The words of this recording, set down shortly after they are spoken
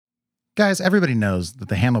Guys, everybody knows that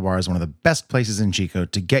the Handlebar is one of the best places in Chico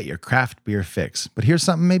to get your craft beer fix. But here's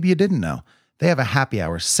something maybe you didn't know. They have a happy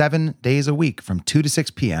hour 7 days a week from 2 to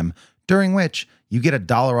 6 p.m., during which you get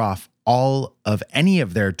 $1 off all of any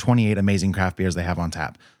of their 28 amazing craft beers they have on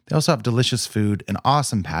tap. They also have delicious food, an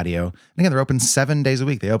awesome patio. And again, they're open 7 days a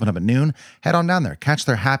week. They open up at noon. Head on down there. Catch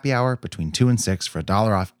their happy hour between 2 and 6 for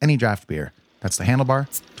 $1 off any draft beer. That's the Handlebar,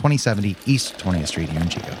 2070 East 20th Street here in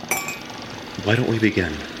Chico. Why don't we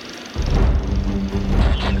begin?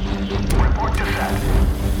 Report to set.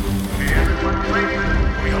 Everyone ready?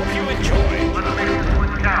 We hope you enjoy. Let's make this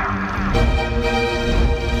one count.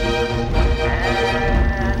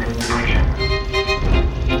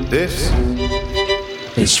 And This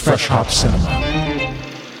is Fresh Hop Cinema.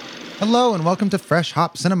 Hello and welcome to Fresh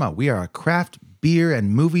Hop Cinema. We are a craft beer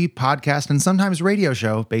and movie podcast and sometimes radio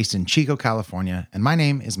show based in Chico, California. And my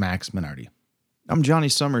name is Max Minardi. I'm Johnny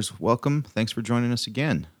Summers. Welcome. Thanks for joining us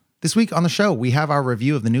again. This week on the show, we have our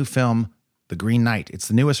review of the new film, The Green Knight. It's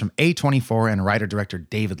the newest from A24 and writer-director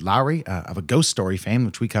David Lowery of A Ghost Story fame,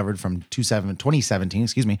 which we covered from 2017,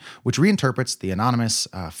 which reinterprets the anonymous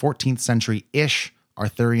 14th century-ish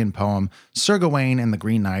Arthurian poem Sir Gawain and the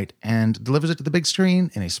Green Knight and delivers it to the big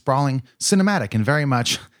screen in a sprawling, cinematic, and very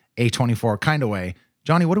much A24 kind of way.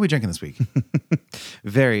 Johnny, what are we drinking this week?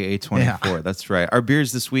 Very A24, Yeah. That's right. Our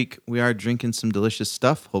beers this week, we are drinking some delicious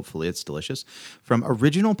stuff. Hopefully it's delicious. From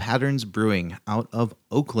Original Patterns Brewing out of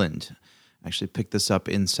Oakland. I actually picked this up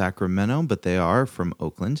in Sacramento, but they are from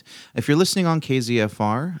Oakland. If you're listening on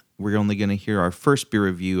KZFR, we're only going to hear our first beer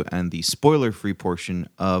review and the spoiler-free portion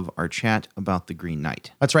of our chat about The Green Knight.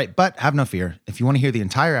 That's right, but have no fear. If you want to hear the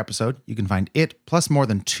entire episode, you can find it plus more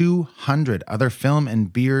than 200 other film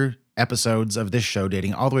and beer episodes of this show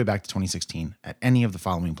dating all the way back to 2016 at any of the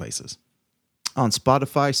following places. On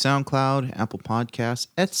Spotify, SoundCloud, Apple Podcasts,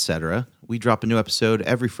 etc. We drop a new episode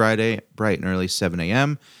every Friday, bright and early, 7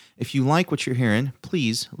 a.m. If you like what you're hearing,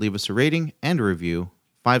 please leave us a rating and a review,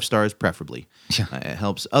 5 stars preferably. Yeah. It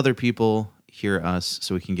helps other people hear us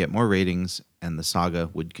so we can get more ratings and the saga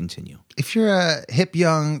would continue. If you're a hip,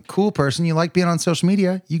 young, cool person, you like being on social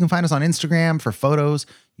media, you can find us on Instagram for photos.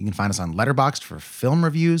 You can find us on Letterboxd for film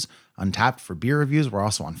reviews, Untapped for beer reviews. We're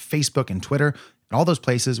also on Facebook and Twitter. In all those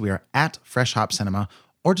places, we are at Fresh Hop Cinema,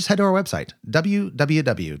 or just head to our website,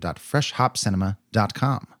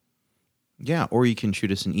 www.freshhopcinema.com. Yeah, or you can shoot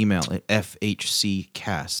us an email at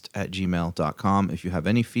fhccast@gmail.com if you have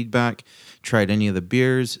any feedback, tried any of the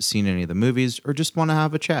beers, seen any of the movies, or just want to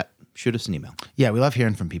have a chat. Shoot us an email. Yeah, we love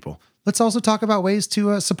hearing from people. Let's also talk about ways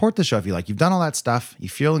to support the show if you like. You've done all that stuff, you're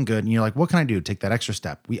feeling good, and you're like, what can I do to take that extra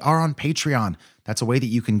step? We are on Patreon. That's a way that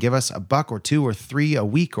you can give us $1 or $2 or $3 a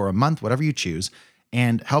week or a month, whatever you choose,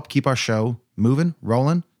 and help keep our show moving,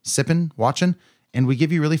 rolling, sipping, watching. And we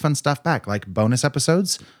give you really fun stuff back, like bonus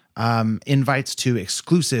episodes, invites to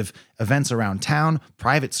exclusive events around town,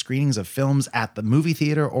 private screenings of films at the movie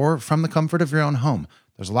theater or from the comfort of your own home.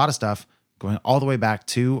 There's a lot of stuff going all the way back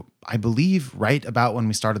to, I believe, right about when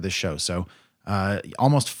we started this show. So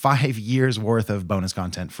almost 5 years worth of bonus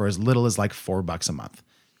content for as little as like $4 a month.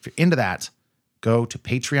 If you're into that, go to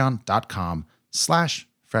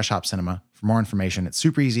patreon.com/freshhopcinema for more information. It's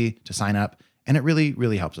super easy to sign up and it really,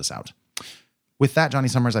 really helps us out. With that, Johnny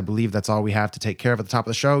Summers, I believe that's all we have to take care of at the top of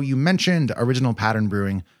the show. You mentioned Original Pattern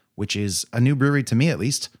Brewing, which is a new brewery to me at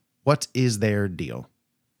least. What is their deal?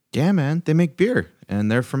 Yeah, man, they make beer,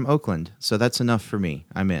 and they're from Oakland, so that's enough for me.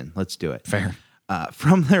 I'm in. Let's do it. Fair.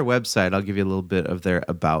 From their website, I'll give you a little bit of their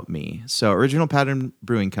About Me. So Original Pattern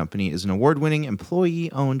Brewing Company is an award-winning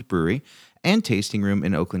employee-owned brewery and tasting room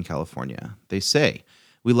in Oakland, California. They say,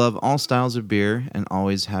 we love all styles of beer and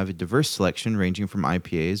always have a diverse selection ranging from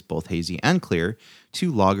IPAs, both hazy and clear,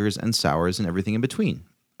 to lagers and sours and everything in between.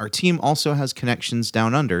 Our team also has connections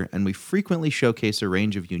down under, and we frequently showcase a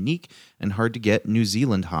range of unique and hard-to-get New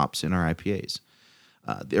Zealand hops in our IPAs.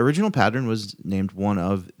 The Original Pattern was named one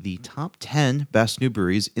of the top 10 best new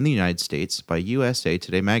breweries in the United States by USA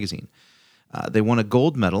Today magazine. They won a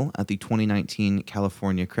gold medal at the 2019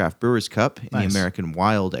 California Craft Brewers Cup in the American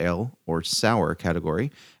Wild Ale or Sour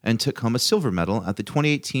category, and took home a silver medal at the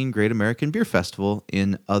 2018 Great American Beer Festival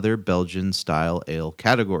in other Belgian-style ale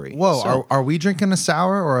category. Whoa, So- are we drinking a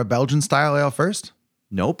sour or a Belgian-style ale first?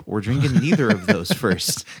 Nope, we're drinking neither of those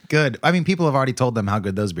first. Good. I mean, people have already told them how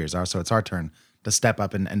good those beers are, so it's our turn to step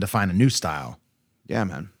up and define a new style. Yeah,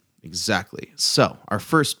 man. Exactly. So our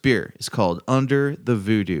first beer is called Under the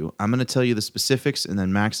Voodoo. I'm going to tell you the specifics, and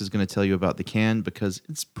then Max is going to tell you about the can because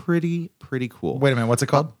it's pretty cool. Wait a minute, what's it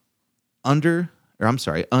called? Undo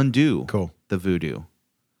Cool. the Voodoo.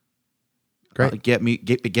 Great. Get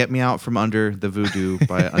me out from under the voodoo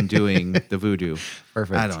by undoing the voodoo.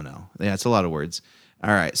 Perfect. I don't know. Yeah, it's a lot of words. All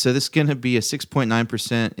right, so this is going to be a 6.9%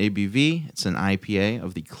 ABV. It's an IPA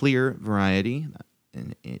of the clear variety,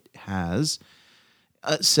 and it has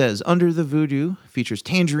says Under the Voodoo features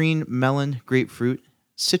tangerine, melon, grapefruit,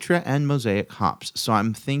 citra, and mosaic hops. So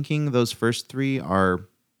I'm thinking those first three are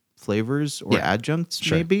flavors or adjuncts,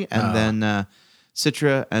 maybe, and then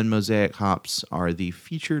citra and mosaic hops are the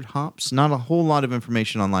featured hops. Not a whole lot of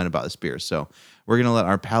information online about this beer, so we're going to let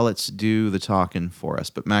our palates do the talking for us.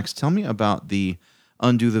 But Max, tell me about the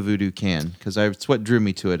Undo the Voodoo can, because it's what drew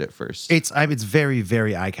me to it at first. It's very,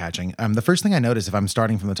 very eye-catching. The first thing I noticed, if I'm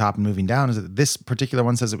starting from the top and moving down, is that this particular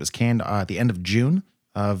one says it was canned at the end of June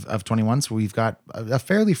of 21. So we've got a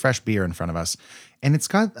fairly fresh beer in front of us. And it's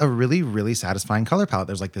got a really, really satisfying color palette.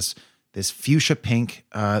 There's like this fuchsia pink,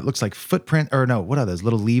 it looks like footprint, or no, what are those?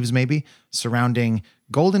 Little leaves maybe, surrounding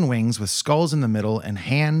golden wings with skulls in the middle and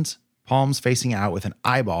hand palms facing out with an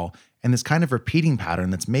eyeball. And this kind of repeating pattern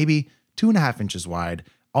that's maybe 2.5 inches wide.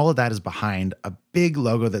 All of that is behind a big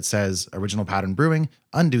logo that says Original Pattern Brewing,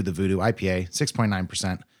 Undo the Voodoo IPA,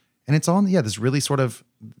 6.9%. And it's all, this really sort of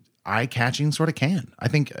eye-catching sort of can. I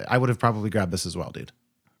think I would have probably grabbed this as well, dude.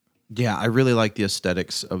 Yeah, I really like the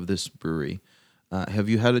aesthetics of this brewery. Have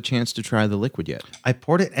you had a chance to try the liquid yet? I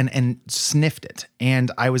poured it and sniffed it.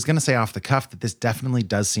 And I was going to say off the cuff that this definitely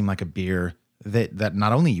does seem like a beer that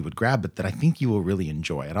not only you would grab, but that I think you will really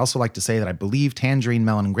enjoy. I'd also like to say that I believe tangerine,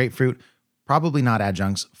 melon, and grapefruit, probably not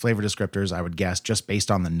adjuncts, flavor descriptors, I would guess, just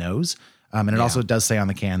based on the nose. And it also does say on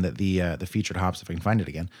the can that the featured hops, if I can find it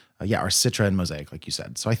again, are citra and mosaic, like you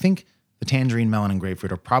said. So I think the tangerine, melon, and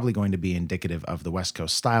grapefruit are probably going to be indicative of the West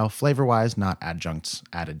Coast style, flavor-wise, not adjuncts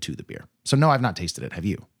added to the beer. So no, I've not tasted it. Have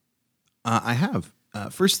you? I have.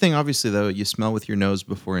 First thing, obviously, though, you smell with your nose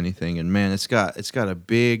before anything, and man, it's got a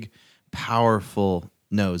big, powerful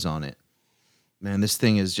nose on it. Man, this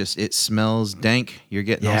thing is it smells dank. You're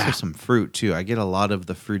getting also some fruit too. I get a lot of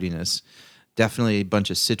the fruitiness. Definitely a bunch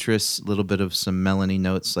of citrus, a little bit of some melony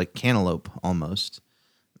notes, like cantaloupe almost.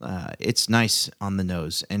 It's nice on the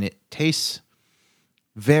nose, and it tastes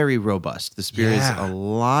very robust. This beer is a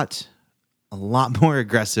lot more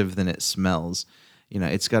aggressive than it smells.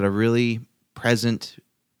 It's got a really present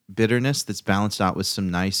bitterness that's balanced out with some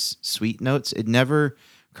nice sweet notes. It never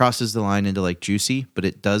crosses the line into like juicy, but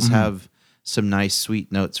it does have some nice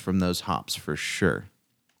sweet notes from those hops for sure.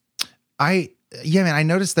 I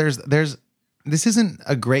noticed this isn't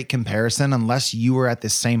a great comparison unless you were at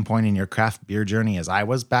this same point in your craft beer journey as I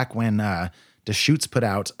was back when Deschutes put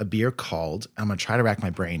out a beer called, I'm going to try to rack my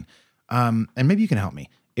brain, and maybe you can help me.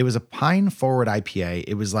 It was a Pine Forward IPA.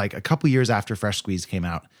 It was like a couple years after Fresh Squeeze came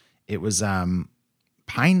out. It was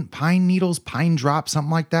Pine Needles, Pine Drops,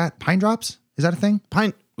 something like that. Pine Drops? Is that a thing?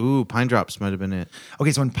 Pine Drops might have been it.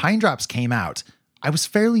 Okay, so when Pine Drops came out, I was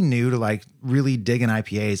fairly new to like really digging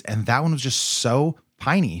IPAs, and that one was just so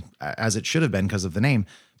piney, as it should have been because of the name.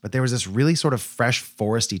 But there was this really sort of fresh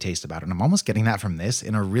foresty taste about it. And I'm almost getting that from this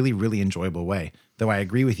in a really, really enjoyable way. Though I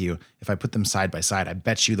agree with you, if I put them side by side, I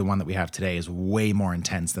bet you the one that we have today is way more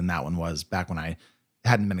intense than that one was back when I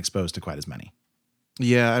hadn't been exposed to quite as many.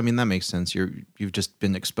 Yeah, I mean, that makes sense. You've just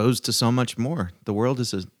been exposed to so much more. The world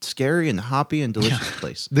is a scary and hoppy and delicious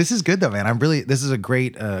place. This is good though, man. This is a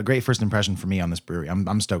great first impression for me on this brewery.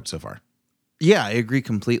 I'm stoked so far. Yeah, I agree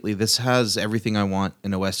completely. This has everything I want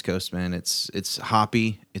in a West Coast, man. It's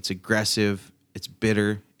hoppy, it's aggressive, it's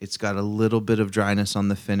bitter, it's got a little bit of dryness on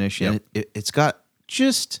the finish, and it's got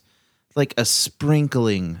just like a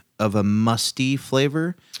sprinkling of a musty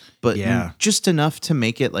flavor, but just enough to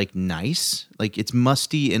make it like nice. Like it's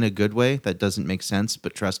musty in a good way. That doesn't make sense,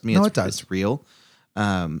 but trust me, it does. It's real.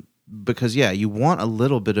 Because you want a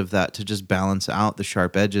little bit of that to just balance out the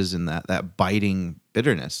sharp edges and that biting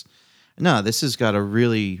bitterness. No, this has got a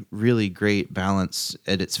really, really great balance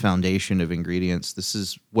at its foundation of ingredients. This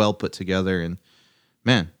is well put together. And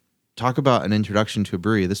man, talk about an introduction to a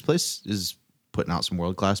brewery. This place is putting out some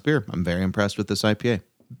world-class beer. I'm very impressed with this IPA.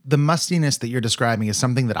 The mustiness that you're describing is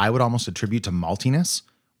something that I would almost attribute to maltiness,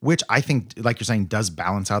 which I think, like you're saying, does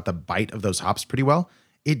balance out the bite of those hops pretty well.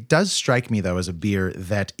 It does strike me, though, as a beer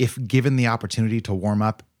that if given the opportunity to warm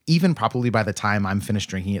up, even probably by the time I'm finished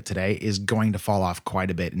drinking it today, is going to fall off quite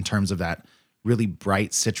a bit in terms of that really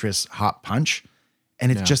bright citrus hop punch.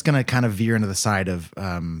 And it's just going to kind of veer into the side of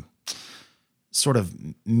sort of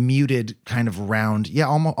muted kind of round,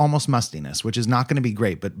 almost mustiness, which is not going to be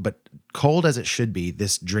great. But cold as it should be,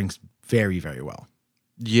 this drinks very, very well.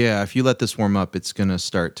 Yeah, if you let this warm up, it's gonna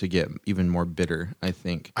start to get even more bitter, I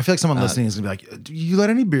think. I feel like someone listening is gonna be like, "You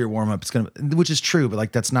let any beer warm up, it's gonna," which is true, but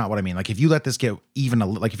like that's not what I mean. Like if you let this get even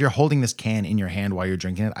like if you're holding this can in your hand while you're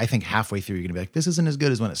drinking it, I think halfway through you're gonna be like, "This isn't as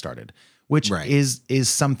good as when it started," which Right. is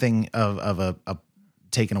something of a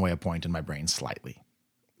taking away a point in my brain slightly.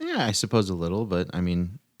 Yeah, I suppose a little, but I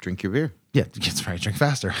mean, drink your beer. Yeah, it's right. Drink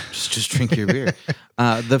faster. Just drink your beer.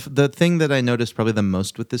 The thing that I noticed probably the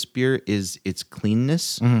most with this beer is its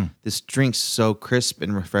cleanness. This drink's so crisp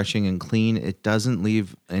and refreshing and clean. It doesn't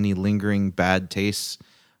leave any lingering bad tastes.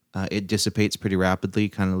 It dissipates pretty rapidly,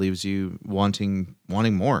 kind of leaves you wanting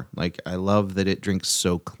more. Like I love that it drinks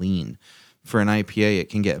so clean. For an IPA, it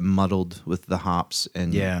can get muddled with the hops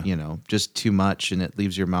and just too much, and it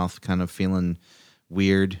leaves your mouth kind of feeling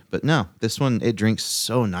weird. But no, this one, it drinks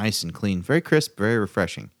so nice and clean, very crisp, very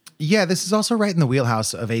refreshing. Yeah, this is also right in the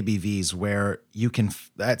wheelhouse of ABVs where you can,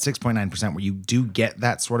 at 6.9%, where you do get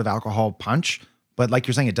that sort of alcohol punch. But like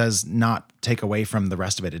you're saying, it does not take away from the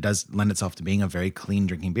rest of it. It does lend itself to being a very clean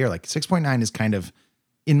drinking beer. Like 6.9 is kind of,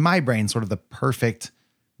 in my brain, sort of the perfect,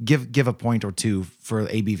 give a point or two for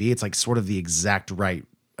ABV. It's like sort of the exact right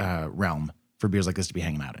realm for beers like this to be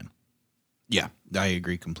hanging out in. Yeah, I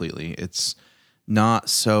agree completely. It's not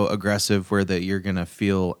so aggressive where that you're going to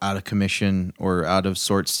feel out of commission or out of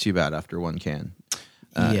sorts too bad after one can.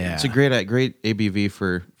 Yeah. It's a great ABV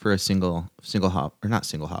for a single hop, or not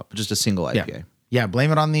single hop, but just a single IPA. Yeah,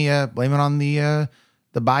 blame it on the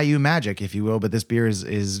Bayou magic, if you will. But this beer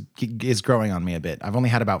is growing on me a bit. I've only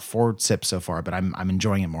had about 4 sips so far, but I'm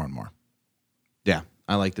enjoying it more and more. Yeah,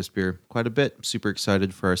 I like this beer quite a bit. Super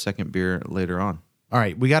excited for our second beer later on. All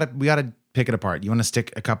right, we gotta pick it apart. You want to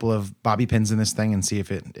stick a couple of bobby pins in this thing and see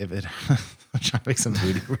if it I'm trying to make some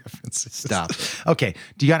voodoo references. Stop. Okay,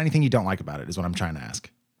 do you got anything you don't like about it? Is what I'm trying to ask.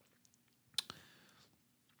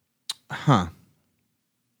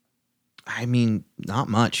 I mean, not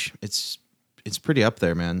much. It's pretty up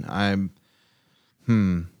there, man. I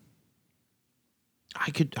don't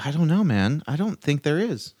know, man. I don't think there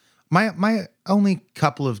is. My only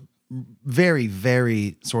couple of very,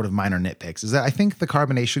 very sort of minor nitpicks is that I think the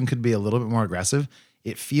carbonation could be a little bit more aggressive.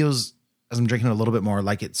 It feels, as I'm drinking it a little bit more,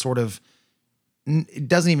 like it sort of, it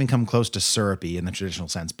doesn't even come close to syrupy in the traditional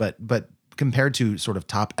sense, but compared to sort of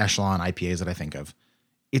top echelon IPAs that I think of,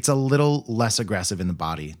 it's a little less aggressive in the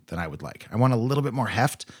body than I would like. I want a little bit more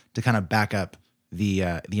heft to kind of back up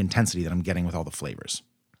the intensity that I'm getting with all the flavors.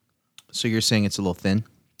 So you're saying it's a little thin?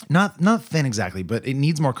 Not thin exactly, but it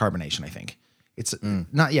needs more carbonation, I think. It's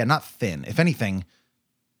not thin. If anything,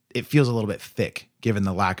 it feels a little bit thick given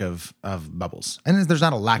the lack of bubbles. And there's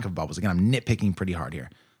not a lack of bubbles. Again, I'm nitpicking pretty hard here.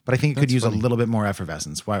 But I think it could use a little bit more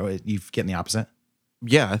effervescence. Why you getting the opposite?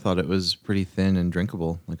 Yeah, I thought it was pretty thin and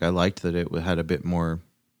drinkable. Like I liked that it had a bit more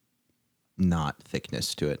not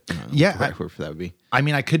thickness to it. I don't know Yeah, what the right word for that would be. I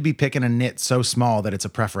mean, I could be picking a nit so small that it's a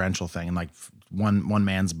preferential thing, and like one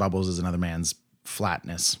man's bubbles is another man's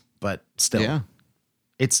flatness. But still, Yeah.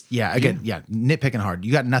 it's nitpicking hard.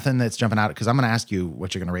 You got nothing that's jumping out because I'm going to ask you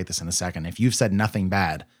what you're going to rate this in a second. If you've said nothing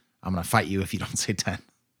bad, I'm going to fight you if you don't say 10.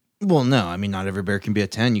 Well, no, I mean, not every beer can be a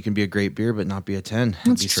 10. You can be a great beer, but not be a 10.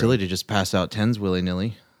 It'd be true. silly to just pass out 10s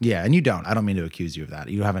willy-nilly. Yeah, and you don't. I don't mean to accuse you of that.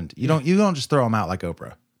 You don't just throw them out like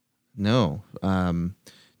Oprah. No.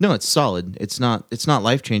 No, it's solid. It's not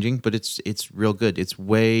life-changing, but it's real good. It's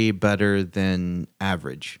way better than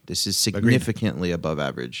average. This is significantly above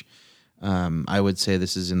average. I would say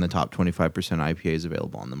this is in the top 25% IPAs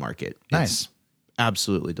available on the market. Nice. It's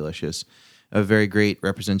absolutely delicious. A very great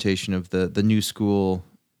representation of the new school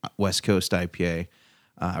West Coast IPA.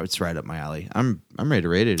 It's right up my alley. I'm ready to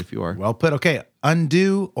rate it if you are. Well put. Okay,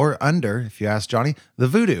 undo or under, if you ask Johnny. The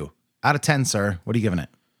Voodoo, out of 10, sir. What are you giving it?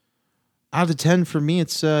 Out of 10 for me,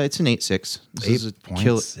 it's an 8.6. This is a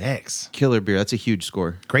 8.6. killer beer. That's a huge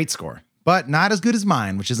score. Great score, but not as good as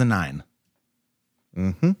mine, which is a 9.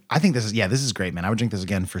 Mm-hmm. I think this is great, man. I would drink this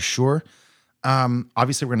again for sure.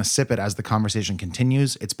 Obviously, we're going to sip it as the conversation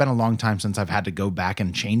continues. It's been a long time since I've had to go back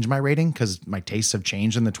and change my rating because my tastes have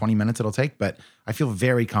changed in the 20 minutes it'll take, but I feel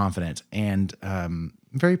very confident and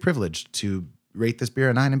very privileged to rate this beer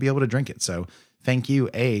a 9 and be able to drink it. So thank you,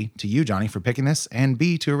 A, to you, Johnny, for picking this, and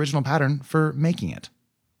B, to Original Pattern for making it.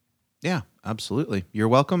 Yeah, absolutely. You're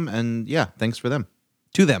welcome. And yeah, thanks for them.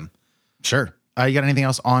 To them. Sure. You got anything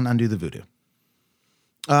else on Undo the Voodoo?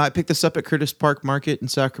 I picked this up at Curtis Park Market in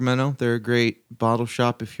Sacramento. They're a great bottle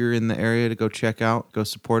shop if you're in the area to go check out, go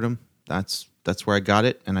support them. That's where I got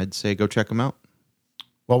it, and I'd say go check them out.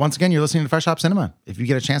 Well, once again, you're listening to Fresh Hop Cinema. If you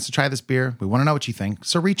get a chance to try this beer, we want to know what you think,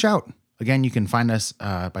 so reach out. Again, you can find us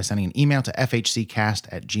by sending an email to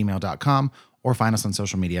fhccast@gmail.com or find us on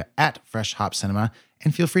social media at Fresh Hop Cinema.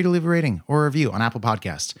 And feel free to leave a rating or a review on Apple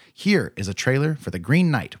Podcasts. Here is a trailer for The Green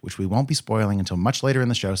Knight, which we won't be spoiling until much later in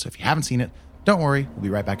the show, so if you haven't seen it, don't worry, we'll be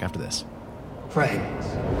right back after this. Friends,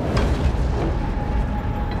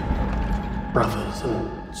 brothers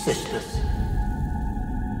and sisters,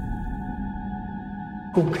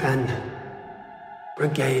 who can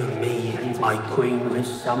regale me and my queen with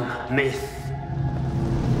some myth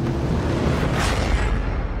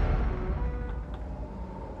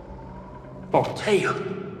or tale?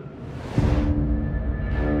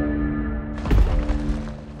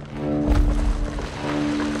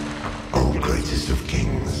 O greatest of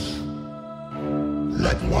kings,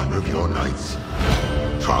 let one of your knights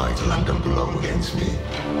try to land a blow against me.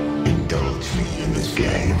 Indulge me in this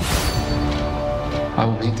game. I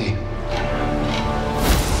will meet thee.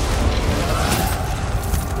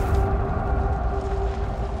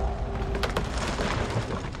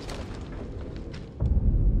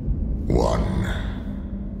 One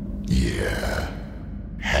year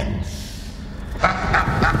hence.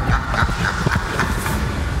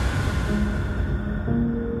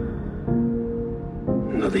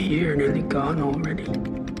 Another year nearly gone already.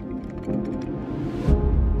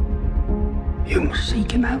 You must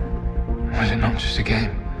seek him out. Was it not just a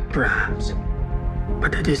game? Perhaps,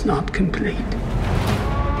 but it is not complete.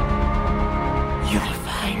 You'll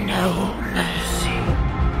find no mercy,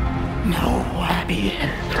 no happy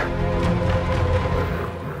end.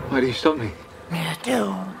 Why do you stop me? Your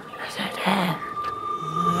doom is at hand.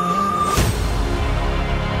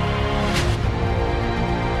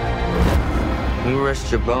 You rest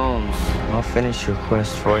your bones. I'll finish your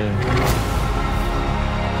quest for you.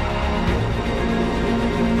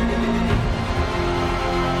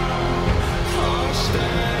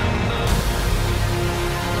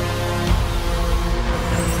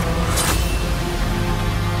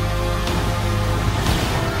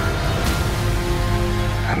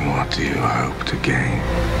 And what do you hope to gain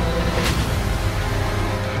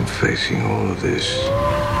from facing all of this?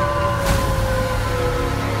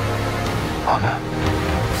 Honor.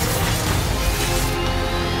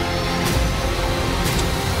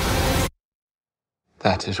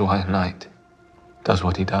 That is why a knight does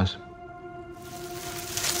what he does.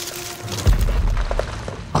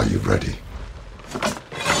 Are you ready?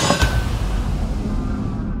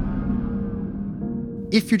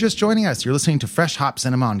 If you're just joining us, you're listening to Fresh Hop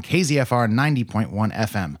Cinema on KZFR 90.1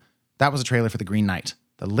 FM. That was a trailer for The Green Knight,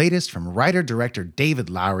 the latest from writer-director David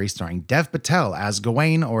Lowery, starring Dev Patel as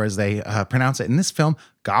Gawain, or as they pronounce it in this film,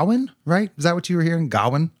 Gawain, right? Is that what you were hearing?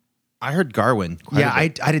 Gawain? I heard Garwin. Yeah, I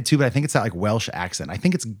did too, but I think it's that like Welsh accent. I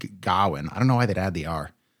think it's Gawain. I don't know why they'd add the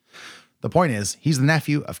R. The point is, he's the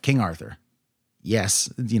nephew of King Arthur.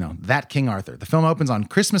 Yes, that King Arthur. The film opens on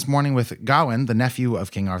Christmas morning with Gawain, the nephew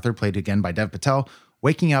of King Arthur, played again by Dev Patel,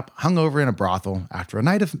 waking up hungover in a brothel after a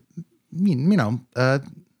night of,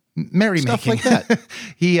 merrymaking. Stuff like that.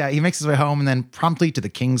 He makes his way home and then promptly to the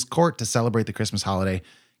king's court to celebrate the Christmas holiday.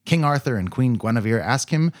 King Arthur and Queen Guinevere ask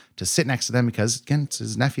him to sit next to them because, again, it's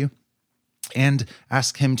his nephew, and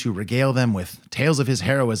ask him to regale them with tales of his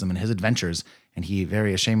heroism and his adventures. And he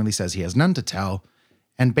very ashamedly says he has none to tell.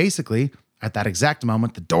 And basically, at that exact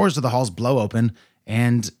moment, the doors of the halls blow open,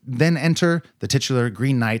 and then enter the titular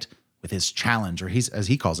Green Knight with his challenge, or as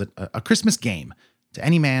he calls it, a Christmas game, to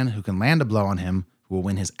any man who can land a blow on him who will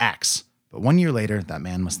win his axe. But 1 year later, that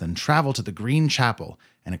man must then travel to the Green Chapel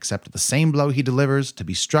and accept the same blow he delivers to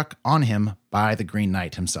be struck on him by the Green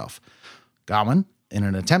Knight himself. Gawain, in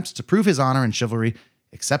an attempt to prove his honor and chivalry,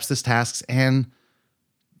 accepts this task, and,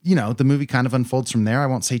 the movie kind of unfolds from there. I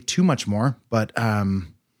won't say too much more, but,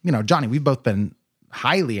 Johnny, we've both been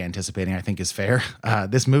highly anticipating, I think is fair,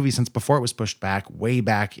 this movie since before it was pushed back, way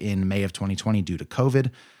back in May of 2020 due to COVID.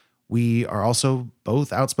 We are also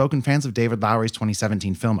both outspoken fans of David Lowery's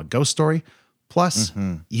 2017 film, A Ghost Story. Plus,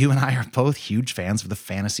 you and I are both huge fans of the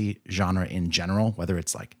fantasy genre in general, whether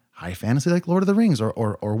it's like high fantasy like Lord of the Rings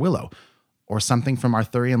or Willow, or something from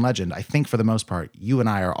Arthurian legend. I think for the most part, you and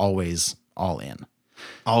I are always all in.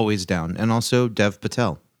 Always down. And also Dev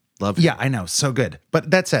Patel. Love him. Yeah, I know. So good.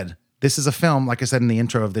 But that said, this is a film, like I said in the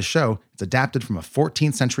intro of this show, it's adapted from a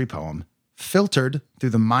 14th century poem, filtered through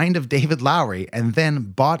the mind of David Lowery, and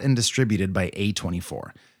then bought and distributed by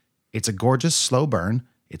A24. It's a gorgeous, slow burn.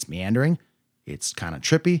 It's meandering. It's kind of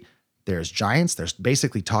trippy. There's giants. There's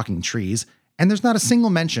basically talking trees. And there's not a single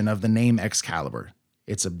mention of the name Excalibur.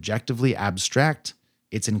 It's objectively abstract.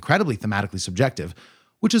 It's incredibly thematically subjective,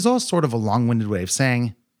 which is all sort of a long-winded way of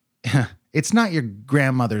saying, it's not your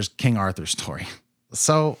grandmother's King Arthur story.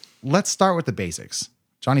 So let's start with the basics.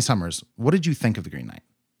 Johnny Summers, what did you think of The Green Knight?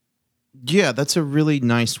 Yeah, that's a really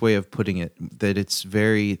nice way of putting it. That it's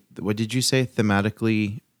very, what did you say,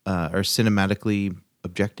 thematically or cinematically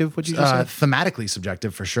objective? What did you say? Thematically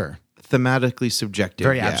subjective for sure. Thematically subjective.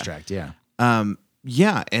 Very yeah. abstract, yeah.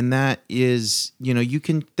 Yeah, and that is,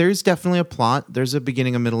 there's definitely a plot. There's a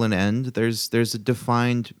beginning, a middle, and end. There's a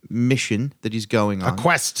defined mission that he's going on.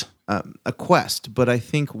 A quest. But I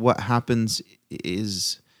think what happens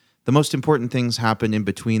is the most important things happen in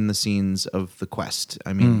between the scenes of the quest.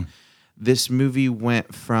 I mean, this movie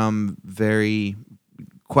went from very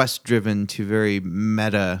quest-driven to very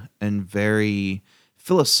meta and very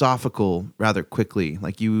philosophical rather quickly.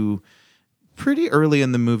 Like you pretty early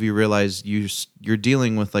in the movie realize you're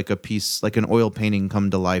dealing with like a piece, like an oil painting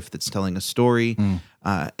come to life that's telling a story,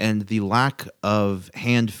 and the lack of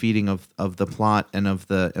hand feeding of the plot and of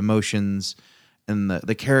the emotions and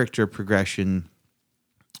the character progression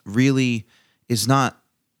really is not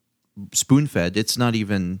spoon-fed. It's not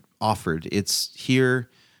even offered. It's here.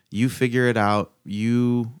 You figure it out.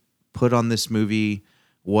 You put on this movie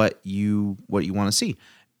what you want to see.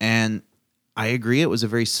 And I agree it was a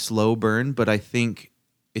very slow burn, but I think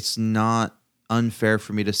it's not unfair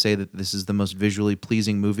for me to say that this is the most visually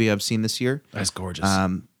pleasing movie I've seen this year. That's gorgeous.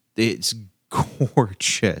 It's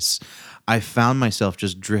gorgeous. I found myself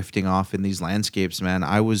just drifting off in these landscapes, man.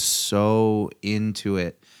 I was so into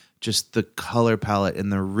it. Just the color palette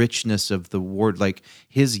and the richness of the ward, like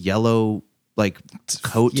his yellow like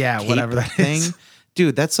coat, cape whatever that thing. is.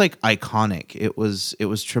 Dude, that's like iconic. It was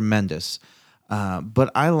tremendous.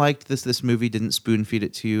 But I liked this. This movie didn't spoon feed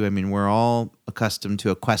it to you. I mean, we're all accustomed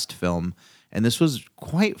to a quest film, and this was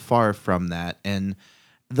quite far from that. And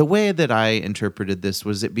the way that I interpreted this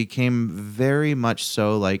was it became very much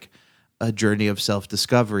so like a journey of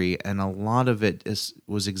self-discovery, and a lot of it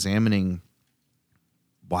was examining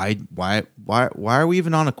why are we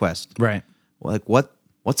even on a quest? Right. Like what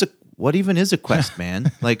even is a quest, man?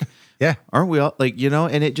 Like, yeah, aren't we all like,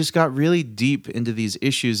 and it just got really deep into these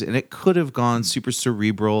issues, and it could have gone super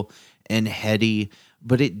cerebral and heady,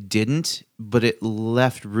 but it didn't, but it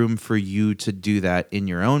left room for you to do that in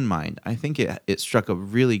your own mind. I think it struck a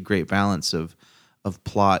really great balance of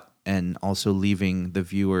plot and also leaving the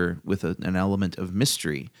viewer with an element of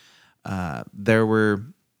mystery. There were,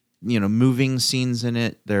 moving scenes in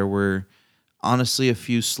it. There were honestly a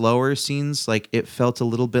few slower scenes. Like it felt a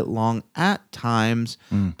little bit long at times,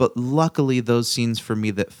 but luckily those scenes for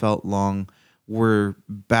me that felt long were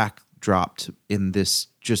backdropped in this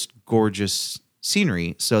just gorgeous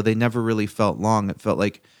scenery. So they never really felt long. It felt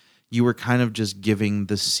like you were kind of just giving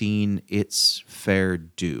the scene its fair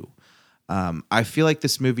due. I feel like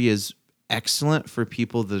this movie is excellent for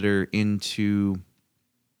people that are into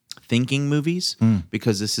thinking movies,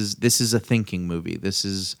 because this is a thinking movie. This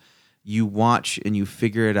is, you watch and you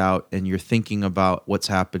figure it out and you're thinking about what's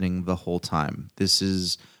happening the whole time. This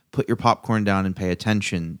is put your popcorn down and pay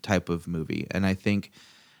attention type of movie. And I think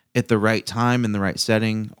at the right time, in the right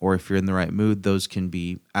setting, or if you're in the right mood, those can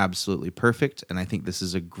be absolutely perfect. And I think this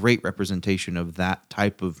is a great representation of that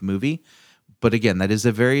type of movie. But again, that is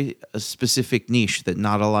a very specific niche that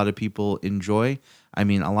not a lot of people enjoy. I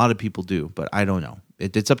mean, a lot of people do, but I don't know.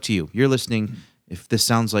 It's up to you. You're listening. If this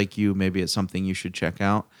sounds like you, maybe it's something you should check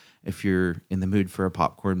out. If you're in the mood for a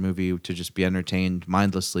popcorn movie to just be entertained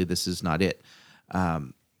mindlessly, this is not it. I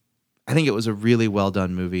think it was a really well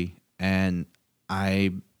done movie, and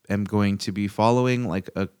I am going to be following like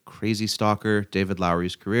a crazy stalker David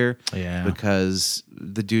Lowery's career, because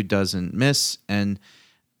the dude doesn't miss. And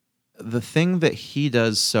the thing that he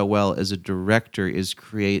does so well as a director is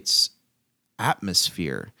creates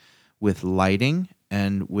atmosphere with lighting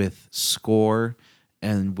and with score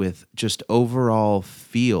and with just overall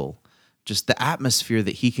feel. Just the atmosphere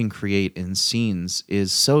that he can create in scenes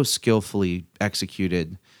is so skillfully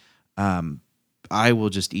executed. I will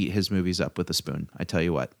just eat his movies up with a spoon, I tell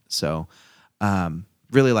you what. So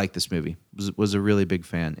really like this movie. Was a really big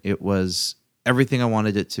fan. It was everything I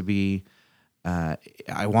wanted it to be.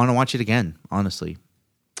 I want to watch it again, honestly.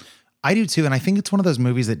 I do too, and I think it's one of those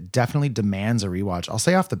movies that definitely demands a rewatch. I'll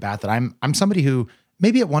say off the bat that I'm somebody who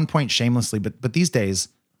maybe at one point shamelessly, but these days,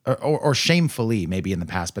 or shamefully maybe in the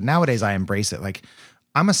past, but nowadays I embrace it. Like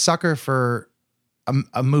I'm a sucker for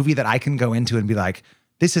a movie that I can go into and be like,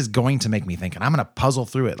 this is going to make me think, and I'm going to puzzle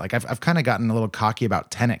through it. Like I've kind of gotten a little cocky about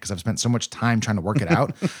Tenet because I've spent so much time trying to work it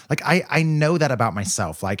out. Like I know that about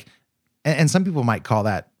myself. Like, and some people might call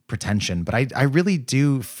that pretension, but I really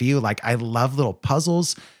do feel like I love little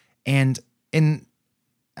puzzles. And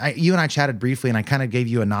you and I chatted briefly, and I kind of gave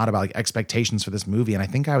you a nod about like expectations for this movie. And I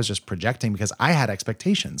think I was just projecting because I had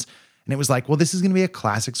expectations, and it was like, well, this is going to be a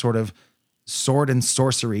classic sort of sword and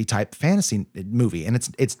sorcery type fantasy movie, and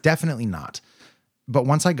it's definitely not. But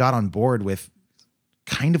once I got on board with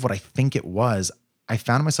kind of what I think it was, I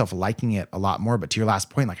found myself liking it a lot more. But to your last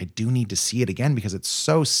point, like I do need to see it again because it's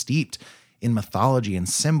so steeped in mythology and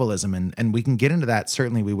symbolism, and we can get into that.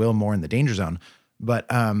 Certainly we will more in the Danger Zone. But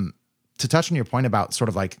to touch on your point about sort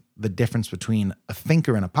of like the difference between a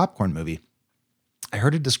thinker and a popcorn movie, I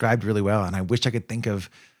heard it described really well, and I wish I could think of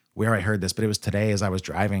where I heard this, but it was today as I was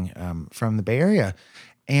driving from the Bay Area.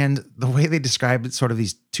 And the way they described sort of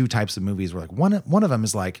these two types of movies were like, one of them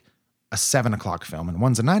is like a 7 o'clock film and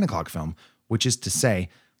one's a 9 o'clock film, which is to say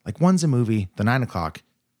like one's a movie, the 9 o'clock,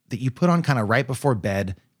 that you put on kind of right before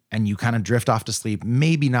bed and you kind of drift off to sleep,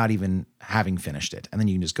 maybe not even having finished it. And then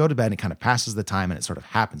you can just go to bed and it kind of passes the time and it sort of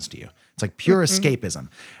happens to you. It's like pure escapism.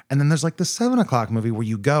 And then there's like the 7 o'clock movie where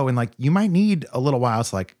you go and like, you might need a little while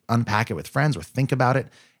to like unpack it with friends or think about it.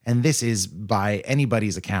 And this is, by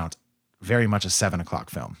anybody's account, very much a 7 o'clock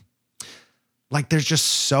film. Like there's just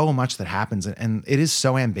so much that happens and it is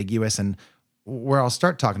so ambiguous. And where I'll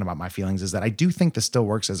start talking about my feelings is that I do think this still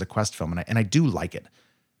works as a quest film and I do like it.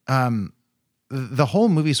 The whole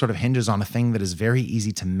movie sort of hinges on a thing that is very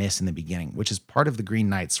easy to miss in the beginning, which is part of the Green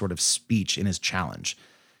Knight's sort of speech in his challenge.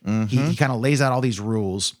 He kind of lays out all these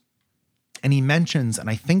rules and he mentions, and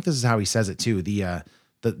I think this is how he says it too,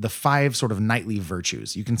 the 5 sort of knightly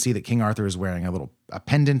virtues. You can see that King Arthur is wearing a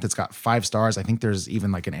pendant that's got 5 stars. I think there's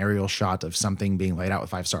even like an aerial shot of something being laid out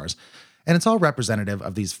with 5 stars. And it's all representative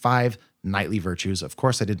of these 5 knightly virtues. Of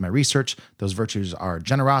course, I did my research. Those virtues are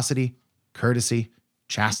generosity, courtesy,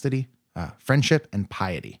 chastity, friendship, and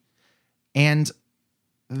piety. And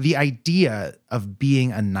the idea of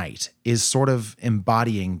being a knight is sort of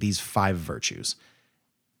embodying these 5 virtues.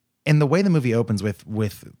 And the way the movie opens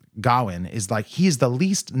with Gawain is like, he's the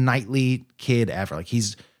least knightly kid ever. Like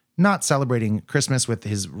he's not celebrating Christmas with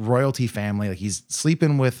his royalty family. Like he's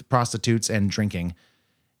sleeping with prostitutes and drinking.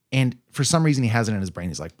 And for some reason he has it in his brain.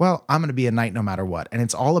 He's like, well, I'm going to be a knight no matter what. And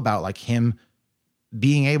it's all about like him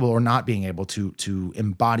being able or not being able to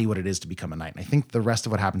embody what it is to become a knight. And I think the rest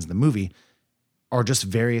of what happens in the movie are just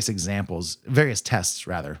various examples, various tests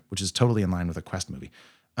rather, which is totally in line with a quest movie,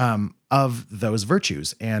 of those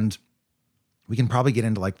virtues. And we can probably get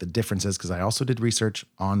into like the differences because I also did research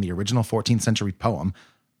on the original 14th century poem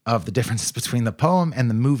of the differences between the poem and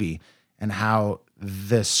the movie and how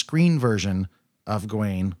the screen version of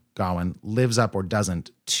Gawain lives up or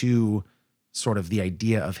doesn't to sort of the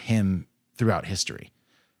idea of him throughout history.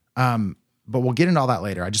 But we'll get into all that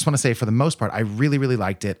later. I just want to say for the most part, I really, really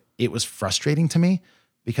liked it. It was frustrating to me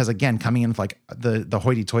because again, coming in with like the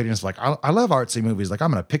hoity-toityness of like, I love artsy movies. Like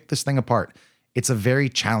I'm going to pick this thing apart. It's a very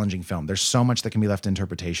challenging film. There's so much that can be left to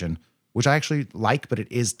interpretation, which I actually like, but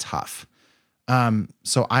it is tough.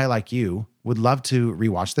 So I, like you, would love to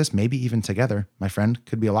rewatch this, maybe even together. My friend,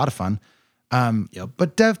 could be a lot of fun.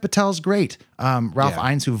 But Dev Patel's great. Ralph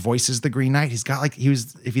Fiennes, who voices the Green Knight,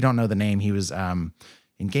 if you don't know the name, he was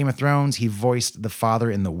in Game of Thrones. He voiced the father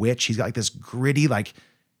in The Witch. He's got like this gritty, like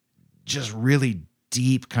just really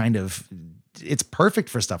deep kind of, it's perfect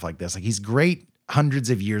for stuff like this. Like he's great hundreds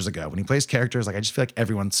of years ago when he plays characters. Like I just feel like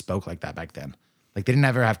everyone spoke like that back then. Like they didn't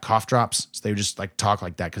ever have cough drops. So they would just like talk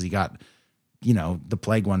like that because he got, the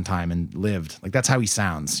plague one time and lived. Like that's how he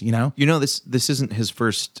sounds, This isn't his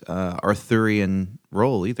first Arthurian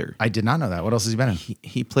role either. I did not know that. What else has he been in?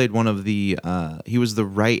 He played one of the, he was the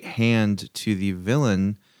right hand to the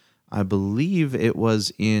villain. I believe it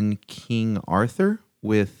was in King Arthur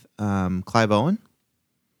with Clive Owen.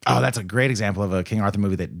 Oh, that's a great example of a King Arthur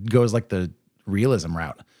movie that goes like the realism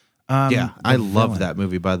route. I love that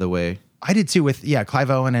movie, by the way. I did too with,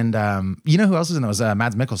 Clive Owen and who else was in those?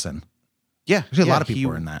 Mads Mikkelsen. Yeah. Actually, a lot of people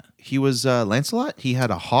were in that. He was Lancelot. He had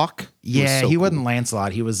a hawk. He wasn't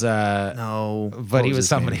Lancelot. He was, no, but he was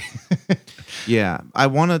somebody. Yeah. I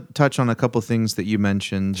want to touch on a couple things that you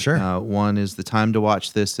mentioned. Sure. One is the time to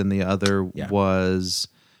watch this, and the other was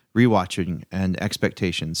rewatching and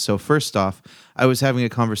expectations. So first off, I was having a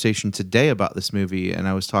conversation today about this movie, and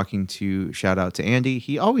I was talking to, shout out to Andy.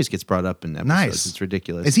 He always gets brought up in episodes. Nice. It's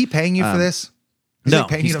ridiculous. Is he paying you for this? No,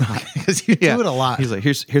 he's not. Because you do it a lot. He's like,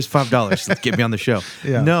 here's $5. Let's get me on the show.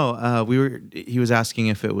 Yeah. No, he was asking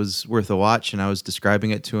if it was worth a watch, and I was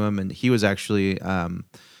describing it to him, and he was actually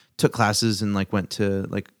took classes and like went to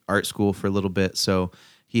like art school for a little bit. So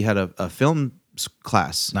he had a film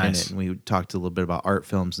class in it, and we talked a little bit about art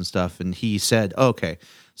films and stuff. And he said, okay,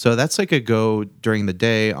 so that's like a go during the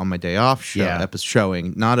day on my day off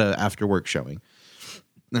showing, not a after work showing.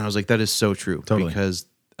 And I was like, that is so true. Totally. Because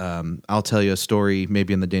I'll tell you a story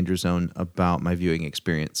maybe in the Danger Zone about my viewing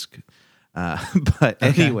experience. But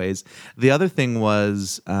anyways, the other thing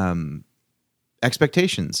was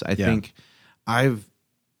expectations. I think I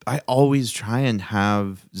always try and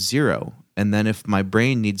have 0. And then if my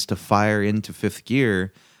brain needs to fire into 5th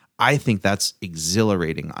gear, I think that's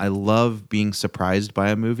exhilarating. I love being surprised by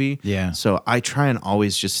a movie. Yeah. So I try and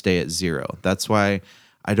always just stay at 0. That's why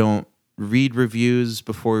I don't read reviews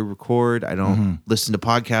before we record. I don't listen to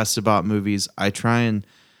podcasts about movies. I try and,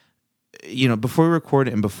 before we record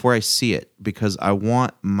and before I see it, because I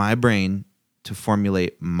want my brain to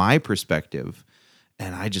formulate my perspective.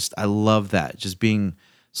 And I love that. Just being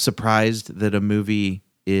surprised that a movie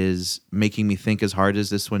is making me think as hard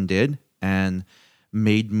as this one did, and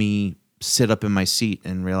made me sit up in my seat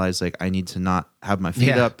and realize like I need to not have my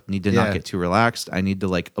feet up, need to not get too relaxed. I need to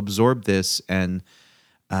like absorb this, and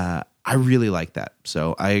I really like that.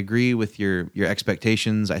 So I agree with your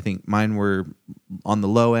expectations. I think mine were on the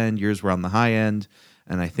low end, yours were on the high end,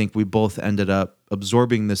 and I think we both ended up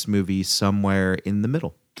absorbing this movie somewhere in the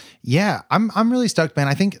middle. Yeah, I'm really stoked, man.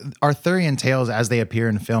 I think Arthurian tales as they appear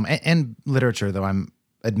in film and literature, though I'm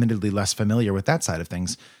admittedly less familiar with that side of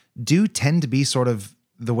things, do tend to be sort of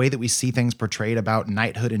the way that we see things portrayed about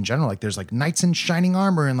knighthood in general. Like there's like knights in shining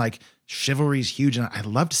armor and like chivalry's huge. And I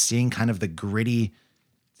loved seeing kind of the gritty,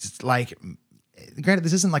 like, granted,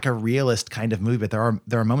 this isn't like a realist kind of movie, but there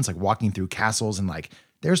are moments like walking through castles and like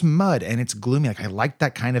there's mud and it's gloomy. Like I liked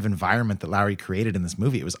that kind of environment that Lowery created in this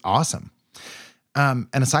movie. It was awesome. And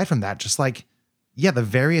aside from that, just like, the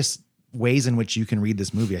various ways in which you can read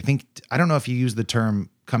this movie. I don't know if you use the term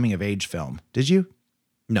coming of age film. Did you?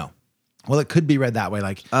 No. Well, it could be read that way,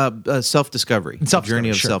 like self-discovery, journey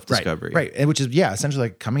of self-discovery, right? And which is essentially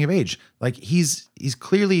like coming of age. Like he's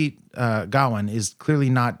clearly Gawain is clearly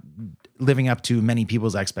not living up to many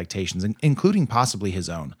people's expectations, including possibly his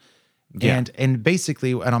own. Yeah. And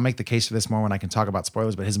basically, and I'll make the case for this more when I can talk about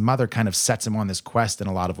spoilers, but his mother kind of sets him on this quest in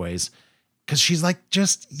a lot of ways, because she's like,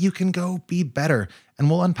 you can go be better. And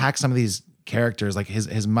we'll unpack some of these characters. Like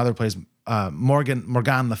his mother plays Morgan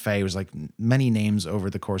Le Fay, was like many names over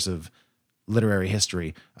the course of literary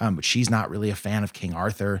history. But she's not really a fan of King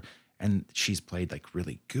Arthur, and she's played like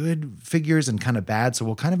really good figures and kind of bad. So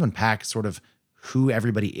we'll kind of unpack sort of who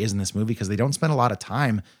everybody is in this movie, because they don't spend a lot of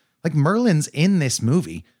time. Like Merlin's in this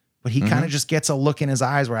movie, but he kind of just gets a look in his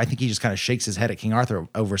eyes where I think he just kind of shakes his head at King Arthur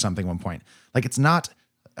over something at one point. Like it's not,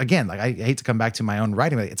 again, like I hate to come back to my own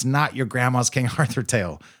writing, but it's not your grandma's King Arthur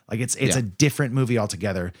tale. Like it's a different movie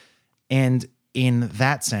altogether. And in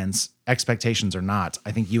that sense, expectations or not,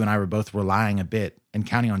 I think you and I were both relying a bit and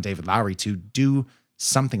counting on David Lowery to do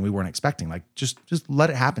something we weren't expecting. Like just let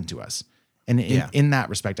it happen to us. And in that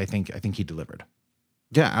respect, I think he delivered.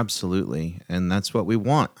 Yeah, absolutely. And that's what we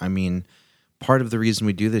want. I mean, part of the reason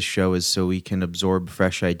we do this show is so we can absorb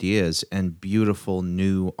fresh ideas and beautiful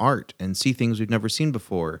new art and see things we've never seen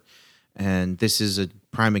before. And this is a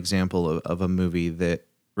prime example of a movie that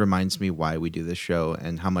reminds me why we do this show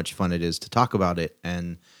and how much fun it is to talk about it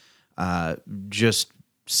and just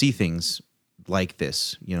see things like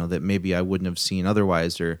this, that maybe I wouldn't have seen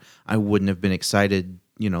otherwise, or I wouldn't have been excited,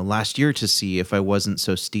 last year to see if I wasn't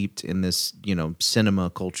so steeped in this,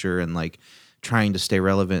 cinema culture and like trying to stay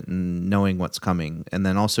relevant and knowing what's coming. And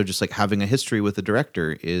then also just like having a history with the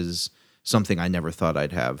director is something I never thought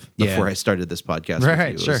I'd have before I started this podcast.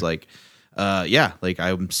 Right, with you. sure. It was like, like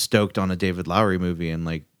I'm stoked on a David Lowery movie, and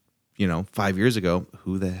like, 5 years ago,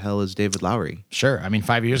 who the hell is David Lowery? Sure. I mean,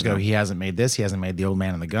 5 years ago, he hasn't made this. He hasn't made The Old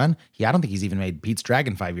Man and the Gun. I don't think he's even made Pete's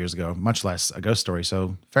Dragon 5 years ago, much less A Ghost Story.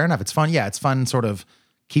 So fair enough. It's fun. Yeah, it's fun sort of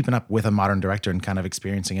keeping up with a modern director and kind of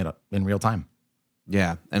experiencing it in real time.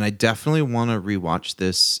 Yeah, and I definitely want to rewatch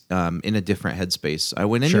this in a different headspace. I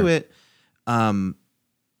went into it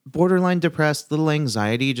borderline depressed, little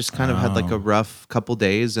anxiety, just kind of had like a rough couple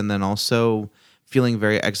days, and then also feeling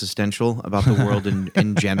very existential about the world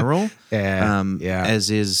in general, as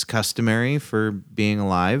is customary for being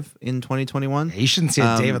alive in 2021. You shouldn't see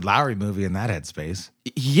a David Lowery movie in that headspace.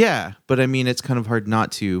 Yeah, but I mean, it's kind of hard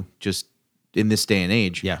not to, just in this day and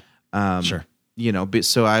age. Yeah, sure. But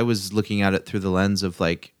so I was looking at it through the lens of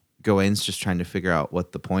like, Gawain's just trying to figure out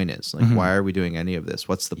what the point is. Like, why are we doing any of this?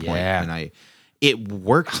 What's the point? Yeah. And it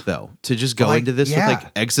worked though, to just go into this with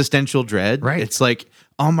like existential dread. Right. It's like,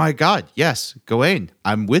 oh my God, yes, Gawain,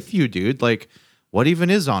 I'm with you, dude. Like, what even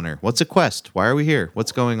is honor? What's a quest? Why are we here?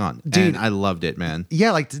 What's going on? Dude, and I loved it, man.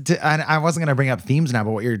 Yeah, like I wasn't going to bring up themes now,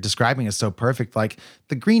 but what you're describing is so perfect. Like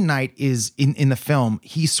the Green Knight is in the film,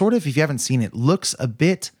 he sort of, if you haven't seen it, looks a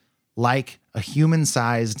bit like a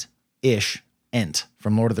human-sized-ish Ent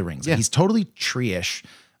from Lord of the Rings. Yeah. He's totally tree-ish,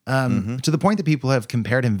 to the point that people have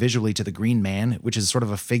compared him visually to the Green Man, which is sort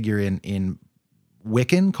of a figure in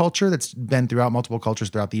Wiccan culture that's been throughout multiple cultures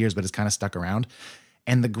throughout the years, but it's kind of stuck around.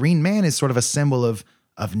 And the Green Man is sort of a symbol of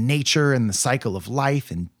nature and the cycle of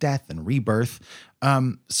life and death and rebirth.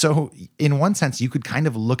 So in one sense, you could kind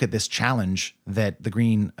of look at this challenge that the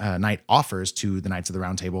Green Knight offers to the Knights of the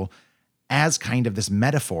Round Table as kind of this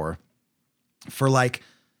metaphor for like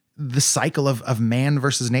the cycle of man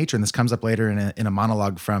versus nature. And this comes up later in a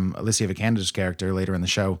monologue from Alicia Vikander's character later in the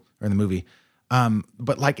show or in the movie.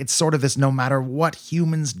 But like, it's sort of this, no matter what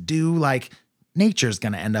humans do, like nature's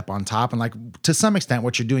going to end up on top. And like, to some extent,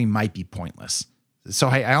 what you're doing might be pointless. So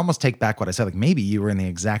I almost take back what I said. Like maybe you were in the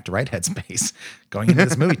exact right headspace going into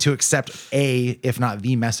this movie to accept if not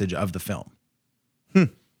the message of the film.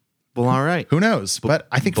 Well, all right. Who knows? But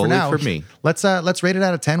I think for now, for me. let's rate it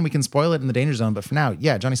out of 10. We can spoil it in the danger zone. But for now,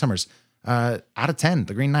 yeah, Johnny Summers, out of 10,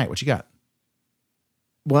 The Green Knight. What you got?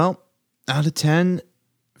 Well, out of 10,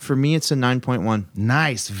 for me, it's a 9.1.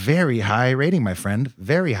 Nice, very high rating, my friend.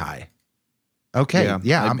 Very high. Okay,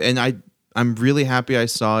 yeah. I'm really happy I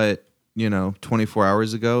saw it. 24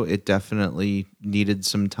 hours ago. It definitely needed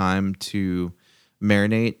some time to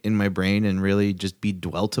marinate in my brain and really just be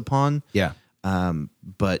dwelt upon. Yeah.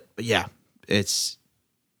 But yeah, it's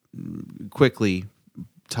quickly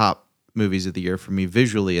top movies of the year for me.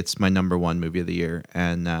 Visually, it's my number one movie of the year.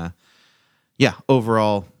 And yeah,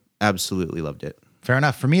 overall, absolutely loved it. Fair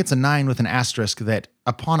enough. For me, it's a 9 with an asterisk that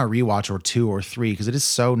upon a rewatch or 2 or 3, because it is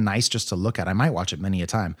so nice just to look at, I might watch it many a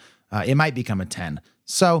time. It might become a 10.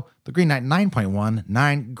 So The Green Knight, 9.1,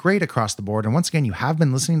 9, great across the board. And once again, you have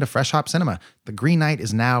been listening to Fresh Hop Cinema. The Green Knight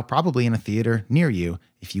is now probably in a theater near you.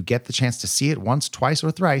 If you get the chance to see it once, twice,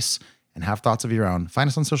 or thrice and have thoughts of your own, find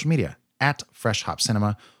us on social media at Fresh Hop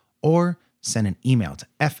Cinema or send an email to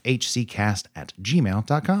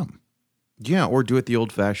fhccast@gmail.com. Yeah, or do it the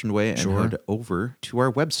old-fashioned way and head over to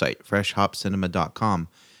our website, freshhopcinema.com.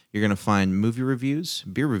 You're going to find movie reviews,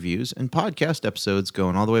 beer reviews, and podcast episodes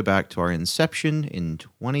going all the way back to our inception in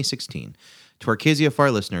 2016. To our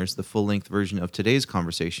KZFR listeners, the full-length version of today's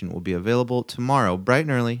conversation will be available tomorrow, bright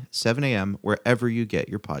and early, 7 a.m., wherever you get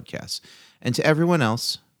your podcasts. And to everyone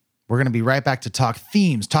else, we're going to be right back to talk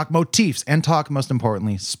themes, talk motifs, and talk, most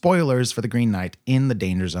importantly, spoilers for The Green Knight in the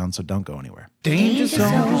Danger Zone, so don't go anywhere. Danger Zone.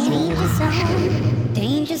 Danger Zone.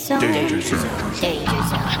 Danger Zone. Danger Zone. Danger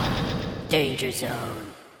Zone. Danger Zone.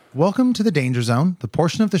 Welcome to the Danger Zone, the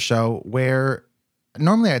portion of the show where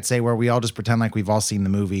normally I'd say where we all just pretend like we've all seen the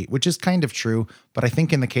movie, which is kind of true. But I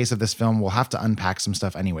think in the case of this film, we'll have to unpack some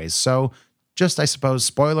stuff anyways. So just, I suppose,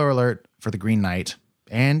 spoiler alert for The Green Knight.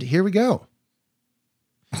 And here we go.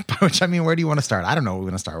 Which, I mean, where do you want to start? I don't know what we're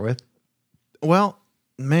going to start with. Well,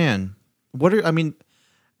 man,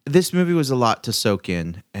 this movie was a lot to soak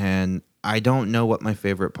in. And I don't know what my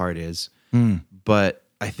favorite part is. But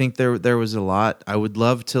I think there was a lot. I would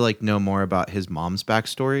love to know more about his mom's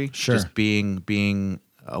backstory. Sure. Just being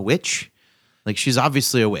a witch. Like, she's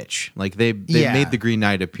obviously a witch. Like, they made the Green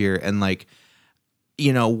Knight appear, and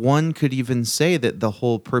one could even say that the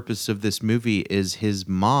whole purpose of this movie is his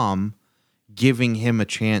mom giving him a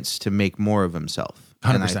chance to make more of himself.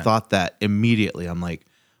 100%. And I thought that immediately. I'm like,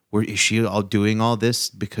 is she all doing all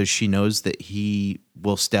this because she knows that he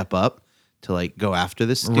will step up to go after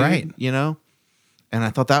this dude, right? And I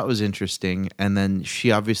thought that was interesting. And then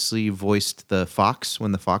she obviously voiced the fox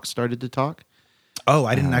when the fox started to talk. Oh,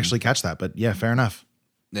 I didn't actually catch that, but yeah, fair enough.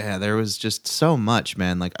 Yeah, there was just so much,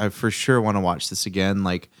 man. I for sure want to watch this again.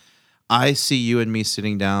 I see you and me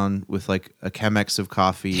sitting down with a Chemex of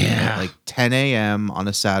coffee at 10 a.m. on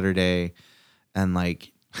a Saturday and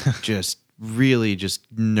just really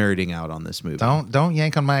just nerding out on this movie. Don't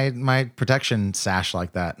yank on my protection sash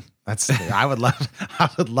like that. I would love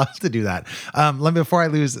to do that. Before I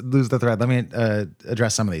lose the thread, let me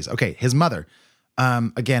address some of these. Okay, his mother.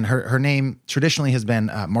 Again, her name traditionally has been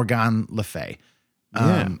Morgane Le Fay.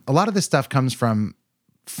 A lot of this stuff comes from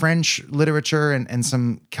French literature and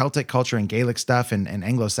some Celtic culture and Gaelic stuff and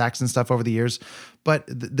Anglo-Saxon stuff over the years. But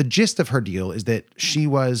the gist of her deal is that she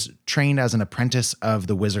was trained as an apprentice of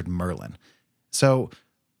the wizard Merlin. So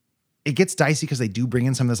it gets dicey because they do bring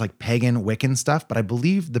in some of this pagan Wiccan stuff, but I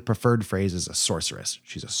believe the preferred phrase is a sorceress.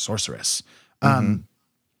 She's a sorceress.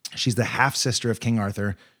 She's the half sister of King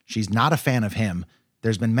Arthur. She's not a fan of him.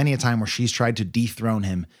 There's been many a time where she's tried to dethrone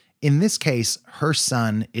him. In this case, her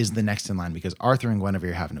son is the next in line because Arthur and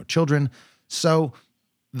Guinevere have no children. So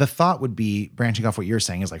the thought would be, branching off what you're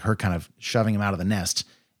saying, is her kind of shoving him out of the nest,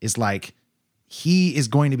 is he is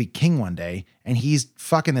going to be king one day and he's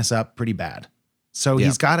fucking this up pretty bad. So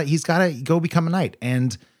he's got to go become a knight.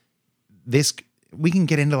 And this, we can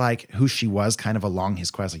get into who she was kind of along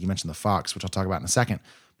his quest. You mentioned the fox, which I'll talk about in a second.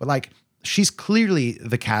 But she's clearly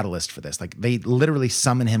the catalyst for this. They literally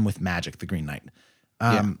summon him with magic, the Green Knight.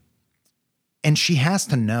 And she has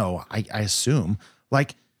to know, I assume,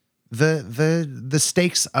 like the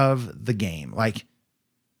stakes of the game. Like,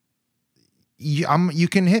 you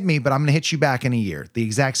can hit me, but I'm going to hit you back in a year the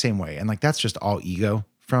exact same way. And like, that's just all ego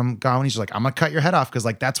from Gawain. He's just like, I'm going to cut your head off because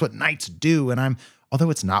like, that's what knights do. And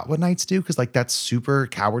although it's not what knights do, because like, that's super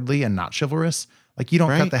cowardly and not chivalrous. Like, you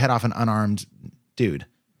don't cut the head off an unarmed dude.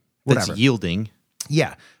 Whatever. That's yielding. Yeah.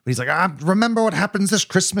 But he's like, remember what happens this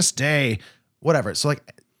Christmas Day. Whatever. So like,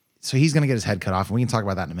 so he's going to get his head cut off, and we can talk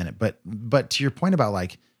about that in a minute. But to your point about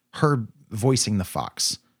like her voicing the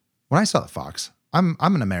fox, when I saw the fox, I'm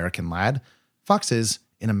an American lad. Foxes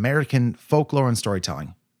in American folklore and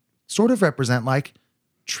storytelling sort of represent like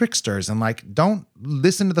tricksters, and like, don't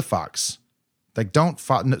listen to the fox. Like, no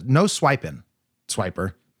swiper.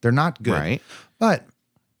 They're not good. Right. But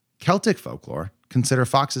Celtic folklore consider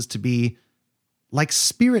foxes to be like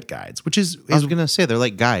spirit guides, which is I was going to say they're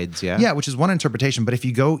like guides. Yeah. Yeah, which is one interpretation. But if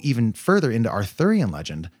you go even further into Arthurian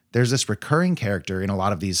legend, there's this recurring character in a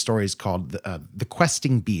lot of these stories called the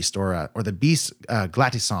questing beast, or the beast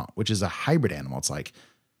glatissant, which is a hybrid animal. It's like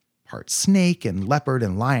part snake and leopard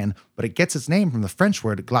and lion, but it gets its name from the French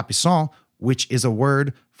word glapissant, which is a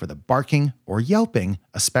word for the barking or yelping,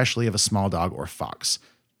 especially of a small dog or fox.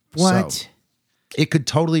 What? So it could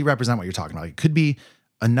totally represent what you're talking about. It could be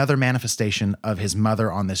another manifestation of his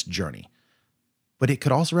mother on this journey, but it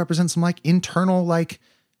could also represent some like internal like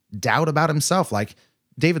doubt about himself. Like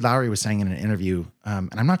David Lowery was saying in an interview,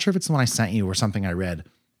 and I'm not sure if it's the one I sent you or something I read,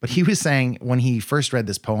 but he was saying when he first read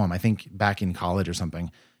this poem, I think back in college or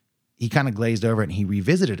something, he kind of glazed over it and he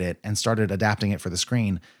revisited it and started adapting it for the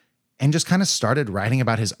screen, and just kind of started writing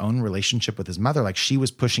about his own relationship with his mother. Like, she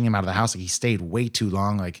was pushing him out of the house. Like, he stayed way too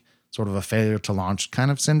long, like sort of a failure to launch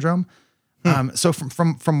kind of syndrome. So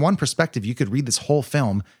from one perspective, you could read this whole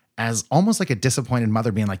film as almost like a disappointed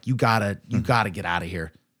mother being like, you gotta get out of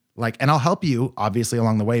here. Like, and I'll help you obviously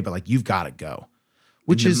along the way, but like, you've got to go,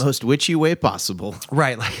 which in is the most witchy way possible.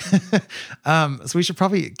 Right. Like, so we should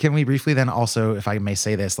can we briefly then also, if I may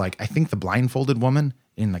say this, like, I think the blindfolded woman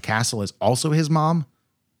in the castle is also his mom.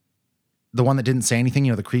 The one that didn't say anything,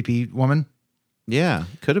 the creepy woman. Yeah,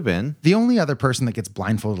 could have been. The only other person that gets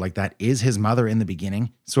blindfolded like that is his mother in the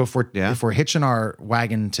beginning. So if we're hitching our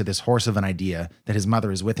wagon to this horse of an idea that his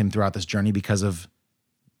mother is with him throughout this journey because of,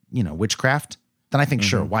 witchcraft, then I think,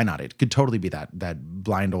 sure, why not? It could totally be that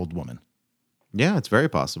blind old woman. Yeah, it's very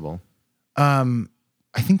possible. I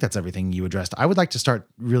think that's everything you addressed. I would like to start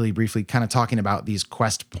really briefly kind of talking about these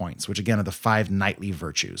quest points, which again are the 5 knightly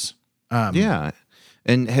virtues. Yeah.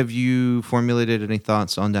 And have you formulated any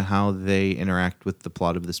thoughts on to how they interact with the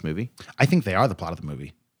plot of this movie? I think they are the plot of the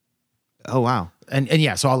movie. Oh, wow. And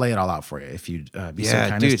yeah, so I'll lay it all out for you if you'd be so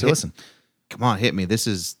kind as to listen. Come on, hit me. This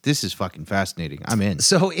is fucking fascinating. I'm in.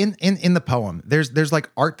 So in the poem, there's like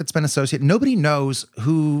art that's been associated. Nobody knows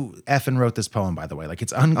who effing wrote this poem, by the way. Like,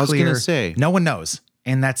 it's unclear. I was going to say. No one knows.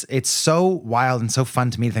 And it's so wild and so fun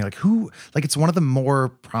to me to think like like it's one of the more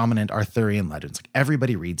prominent Arthurian legends. Like,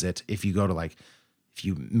 everybody reads it. If you go to like, if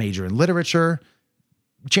you major in literature,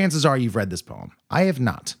 chances are you've read this poem. I have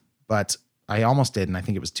not, but I almost did. And I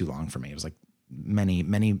think it was too long for me. It was like many,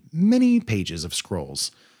 many, many pages of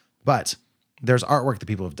scrolls, but there's artwork that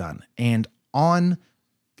people have done. And I'm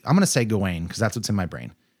going to say Gawain, because that's what's in my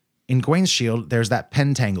brain. In Gawain's shield, there's that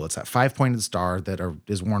pentangle. It's that 5-pointed star that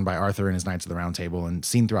is worn by Arthur and his Knights of the Round Table and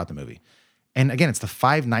seen throughout the movie. And again, it's the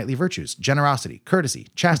 5 knightly virtues: generosity, courtesy,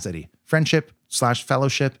 chastity, friendship /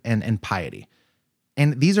 fellowship, and piety.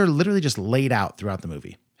 And these are literally just laid out throughout the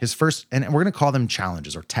movie. His first, and we're going to call them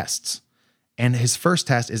challenges or tests. And his first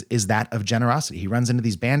test is that of generosity. He runs into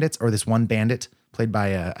these bandits, or this one bandit played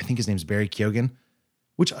by, I think his name's Barry Keoghan,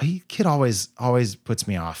 which kid always puts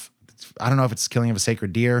me off. I don't know if it's Killing of a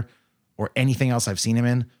Sacred Deer or anything else I've seen him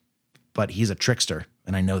in, but he's a trickster,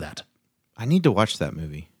 and I know that. I need to watch that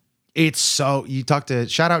movie. Shout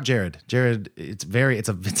out Jared. Jared, it's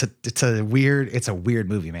a weird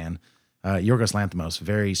movie, man. Yorgos Lanthimos,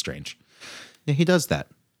 very strange. Yeah, he does that.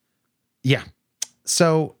 Yeah.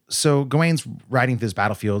 So Gawain's riding through this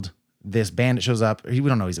battlefield. This bandit shows up. We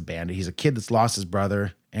don't know he's a bandit. He's a kid that's lost his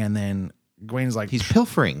brother. And then Gawain's like, he's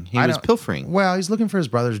pilfering. He was pilfering. Well, he's looking for his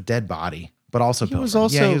brother's dead body, but also pilfering. He was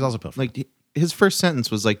also pilfering. Like, his first sentence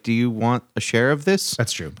was like, "Do you want a share of this?"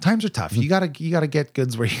 That's true. Times are tough. You gotta get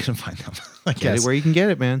goods where you can find them. Get it where you can get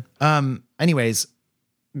it, man. Anyways,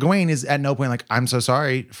 Gawain is at no point like, "I'm so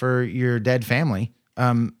sorry for your dead family.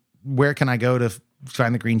 Where can I go to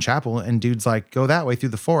find the Green Chapel?" And dude's like, "Go that way through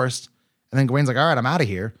the forest." And then Gawain's like, "All right, I'm out of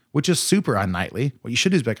here," which is super unknightly. What you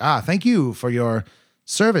should do is be like, "Thank you for your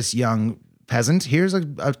service, young peasant. Here's a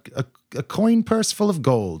coin purse full of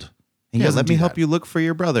gold." He Yeah, doesn't let me do help that. you look for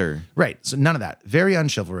your brother. Right. So none of that. Very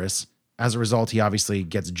unchivalrous. As a result, he obviously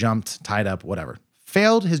gets jumped, tied up, whatever.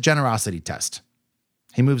 Failed his generosity test.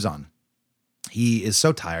 He moves on. He is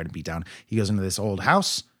so tired and beat down. He goes into this old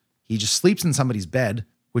house. He just sleeps in somebody's bed,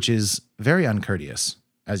 which is very uncourteous,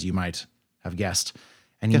 as you might have guessed.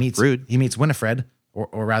 And he rude. meets Winifred,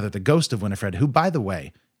 or rather the ghost of Winifred, who, by the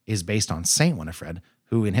way, is based on Saint Winifred,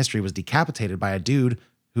 who in history was decapitated by a dude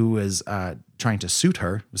who was trying to suit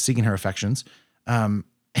her, was seeking her affections.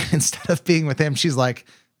 Instead of being with him, she's like,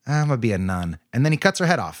 I'm going to be a nun. And then he cuts her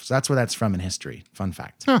head off. So that's where that's from in history. Fun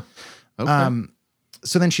fact. Okay.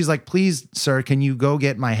 So then she's like, please, sir, can you go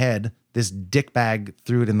get my head? This dick bag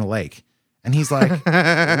threw it in the lake. And he's like,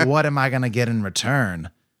 what am I going to get in return?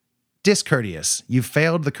 Discourteous. You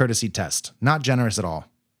failed the courtesy test. Not generous at all.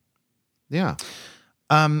 Yeah.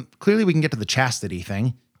 Clearly we can get to the chastity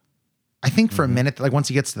thing. I think for a minute, like once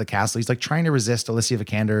he gets to the castle, he's like trying to resist Alicia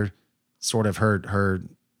Vikander, sort of her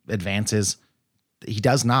advances. He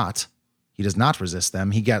does not resist them.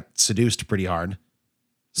 He got seduced pretty hard.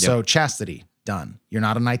 So chastity, done. You're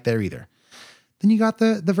not a knight there either. Then you got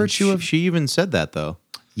the virtue of... She even said that, though.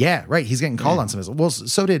 Yeah, right. He's getting called on some. Well,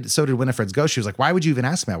 so did Winifred's ghost. She was like, why would you even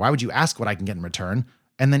ask me that? Why would you ask what I can get in return?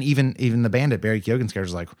 And then even the bandit, Barry Keoghan's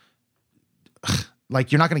character, is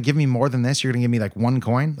like, you're not going to give me more than this? You're going to give me like one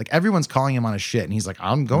coin? Like everyone's calling him on his shit. And he's like,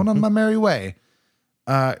 I'm going on my merry way.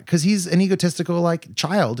 Because he's an egotistical like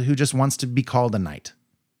child who just wants to be called a knight.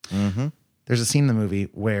 Mm-hmm. There's a scene in the movie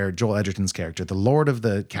where Joel Edgerton's character, the lord of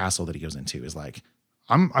the castle that he goes into, is like,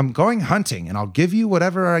 I'm going hunting and I'll give you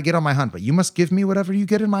whatever I get on my hunt, but you must give me whatever you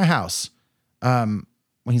get in my house. When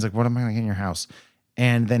he's like, what am I going to get in your house?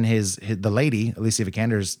 And then the lady, Alicia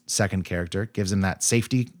Vikander's second character, gives him that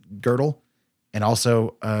safety girdle and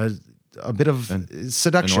also a bit of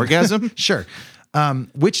seduction. An orgasm? Sure.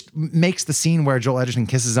 Which makes the scene where Joel Edgerton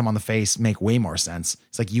kisses him on the face make way more sense.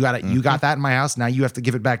 It's like, you got that in my house. Now you have to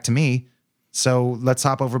give it back to me. So let's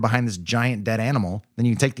hop over behind this giant dead animal. Then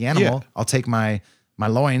you can take the animal. Yeah. I'll take my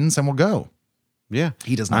loins and we'll go. Yeah.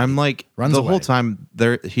 He does not. I'm like, runs the away. whole time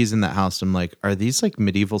he's in that house, I'm like, are these like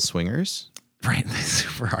medieval swingers? Right.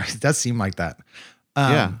 Super hard. It does seem like that.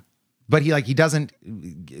 Yeah. But he doesn't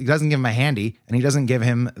give him a handy and he doesn't give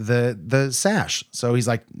him the sash. So he's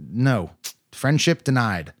like, no, friendship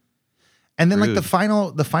denied. And then Rude.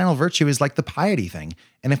 like the final virtue is like the piety thing.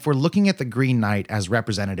 And if we're looking at the Green Knight as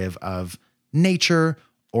representative of nature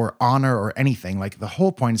or honor or anything, like the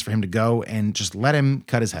whole point is for him to go and just let him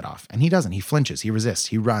cut his head off. And he doesn't. He flinches. He resists.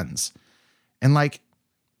 He runs. And like,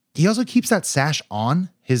 he also keeps that sash on,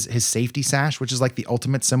 his safety sash, which is like the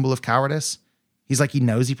ultimate symbol of cowardice. He's like, he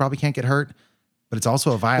knows he probably can't get hurt, but it's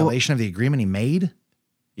also a violation of the agreement he made.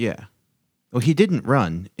 Yeah. Well, he didn't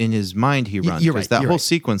run. In his mind, he runs. You're Because right, that you're whole right.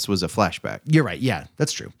 sequence was a flashback. You're right. Yeah,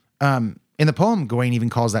 that's true. In the poem, Gawain even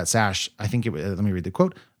calls that sash, I think let me read the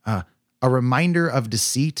quote, a reminder of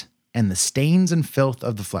deceit and the stains and filth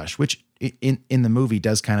of the flesh, which in the movie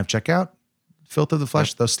does kind of check out. Filth of the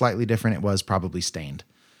flesh, though slightly different, it was probably stained.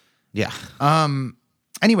 Yeah.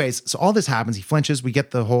 Anyways, so all this happens. He flinches. We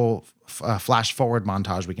get the whole flash forward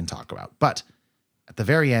montage we can talk about. But at the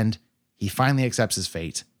very end, he finally accepts his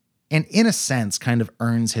fate and in a sense kind of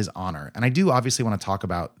earns his honor. And I do obviously want to talk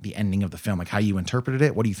about the ending of the film, like how you interpreted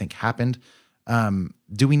it. What do you think happened?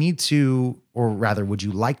 Do we need to, or rather, would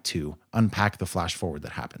you like to unpack the flash forward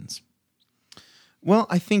that happens? Well,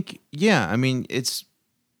 I think, yeah. I mean, it's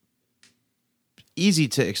easy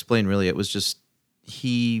to explain, really. It was just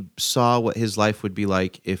he saw what his life would be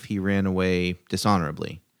like if he ran away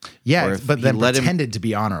dishonorably. Yeah, Or if but he then let him- pretended to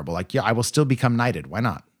be honorable. Like, yeah, I will still become knighted. Why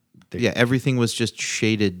not? Yeah, everything was just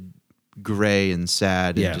shaded gray and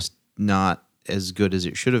sad and Yeah. just not as good as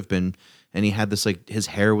it should have been. And he had this, like, his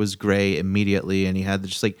hair was gray immediately, and he had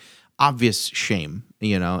just, like, obvious shame,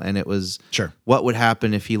 you know? And it was, Sure. what would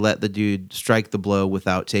happen if he let the dude strike the blow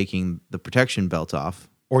without taking the protection belt off?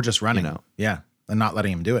 Or just running. You know. Yeah, and not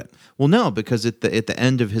letting him do it. Well, no, because at the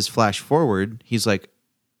end of his flash forward, he's like,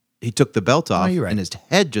 he took the belt off, you're right. and his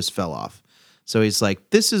head just fell off. So he's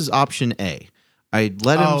like, this is option A. I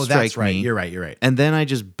let him strike that's right. me. You're right. You're right. And then I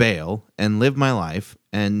just bail and live my life.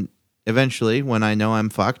 And eventually, when I know I'm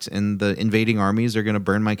fucked and the invading armies are going to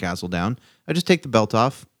burn my castle down, I just take the belt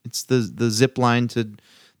off. It's the zip line to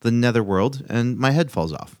the netherworld, and my head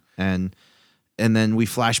falls off. And then we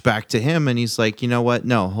flash back to him, and he's like, you know what?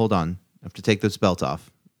 No, hold on. I have to take this belt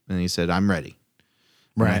off. And he said, I'm ready.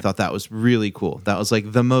 And I Right. thought that was really cool. That was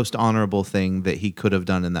like the most honorable thing that he could have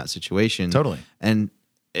done in that situation. Totally. And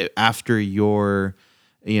after your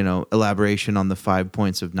elaboration on the 5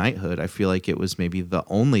 points of knighthood. I feel like it was maybe the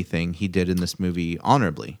only thing he did in this movie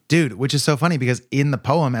honorably. Dude, which is so funny because in the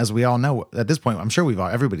poem, as we all know at this point, I'm sure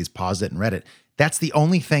everybody's paused it and read it. That's the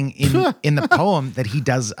only thing in the poem that he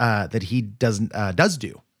does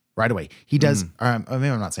do right away. He does, maybe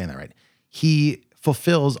I'm not saying that right. He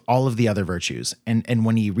fulfills all of the other virtues. And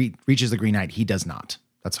when he reaches the Green Knight, he does not.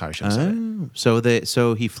 That's how I should have said it.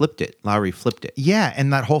 So he flipped it. Lowry flipped it. Yeah,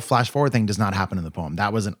 and that whole flash forward thing does not happen in the poem.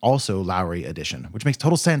 That was an also Lowry addition, which makes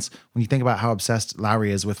total sense when you think about how obsessed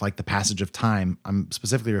Lowry is with like the passage of time. I'm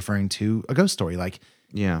specifically referring to A Ghost Story. Like,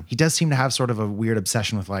 yeah, he does seem to have sort of a weird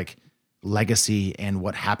obsession with like legacy and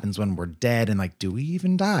what happens when we're dead and like, do we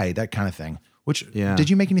even die? That kind of thing. Which,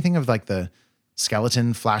 did you make anything of like the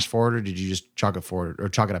skeleton flash forward, or did you just chalk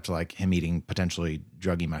it up to like him eating potentially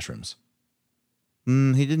druggy mushrooms?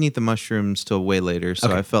 He didn't eat the mushrooms till way later,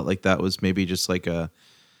 so I felt like that was maybe just like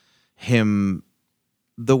him.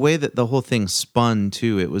 The way that the whole thing spun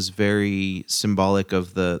too, it was very symbolic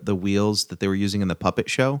of the wheels that they were using in the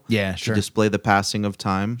puppet show. Yeah, sure. To display the passing of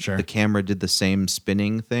time. Sure. The camera did the same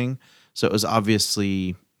spinning thing, so it was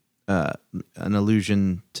obviously an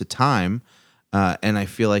allusion to time, and I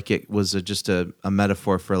feel like it was just a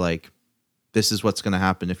metaphor for like, this is what's going to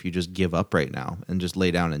happen if you just give up right now and just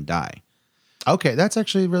lay down and die. Okay, that's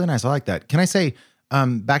actually really nice. I like that. Can I say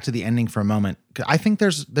back to the ending for a moment? I think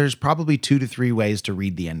there's probably 2 to 3 ways to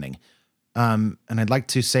read the ending. And I'd like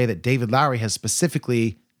to say that David Lowry has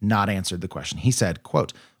specifically not answered the question. He said,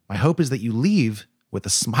 quote, "My hope is that you leave with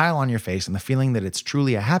a smile on your face and the feeling that it's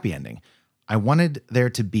truly a happy ending. I wanted there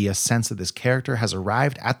to be a sense that this character has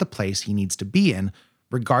arrived at the place he needs to be in,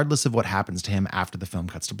 regardless of what happens to him after the film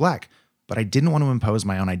cuts to black. But I didn't want to impose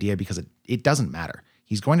my own idea because it doesn't matter.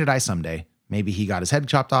 He's going to die someday. Maybe he got his head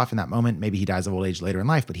chopped off in that moment. Maybe he dies of old age later in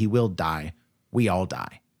life, but he will die. We all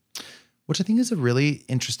die." Which I think is a really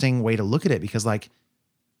interesting way to look at it because, like,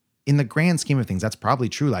 in the grand scheme of things, that's probably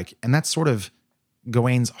true. Like, and that's sort of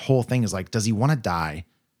Gawain's whole thing is like, does he want to die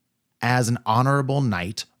as an honorable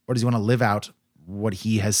knight, or does he want to live out what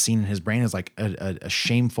he has seen in his brain as like a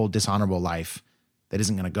shameful, dishonorable life that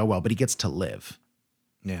isn't going to go well, but he gets to live?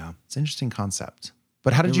 Yeah. It's an interesting concept.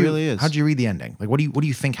 But how did Really you read the ending? Like, what do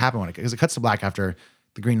you think happened when because it cuts to black after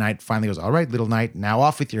the Green Knight finally goes, "All right, little knight, now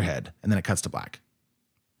off with your head," and then it cuts to black.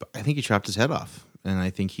 But I think he chopped his head off, and I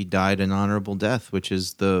think he died an honorable death, which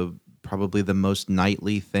is probably the most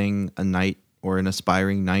knightly thing a knight or an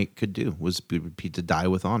aspiring knight could do was to die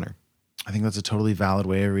with honor. I think that's a totally valid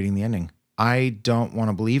way of reading the ending. I don't want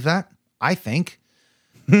to believe that. I think,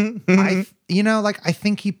 I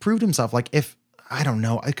think he proved himself. Like, if I don't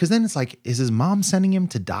know, because then it's like, is his mom sending him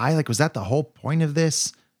to die? Like, was that the whole point of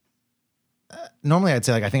this? Normally I'd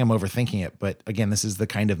say like, I think I'm overthinking it, but again, this is the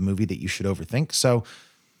kind of movie that you should overthink. So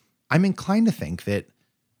I'm inclined to think that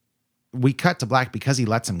we cut to black because he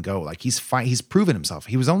lets him go. Like, he's fine. He's proven himself.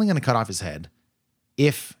 He was only going to cut off his head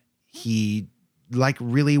if he like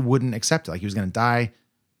really wouldn't accept it. Like, he was going to die.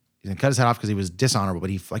 He's going to cut his head off because he was dishonorable, but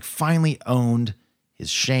he like finally owned his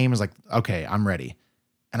shame. Is like, okay, I'm ready.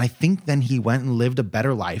 And I think then he went and lived a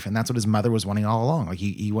better life. And that's what his mother was wanting all along. Like,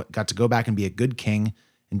 he got to go back and be a good king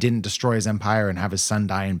and didn't destroy his empire and have his son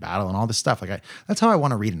die in battle and all this stuff. Like, that's how I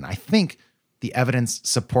want to read it. And I think the evidence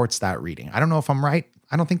supports that reading. I don't know if I'm right.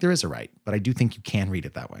 I don't think there is a right, but I do think you can read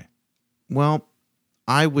it that way. Well,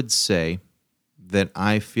 I would say that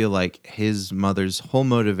I feel like his mother's whole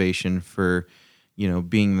motivation for,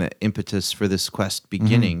 being the impetus for this quest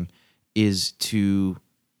beginning is to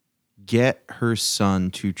get her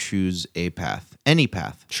son to choose a path, any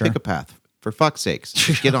path. Sure. Pick a path. For fuck's sakes,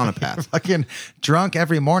 just get on a path. Fucking drunk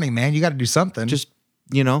every morning, man. You got to do something. Just,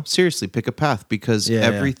 seriously, pick a path because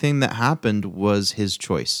everything that happened was his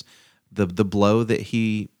choice. The blow that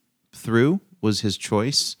he threw was his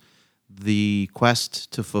choice. The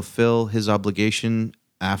quest to fulfill his obligation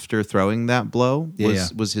after throwing that blow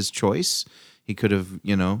was his choice. He could have,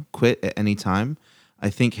 quit at any time. I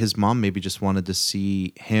think his mom maybe just wanted to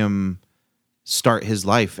see him start his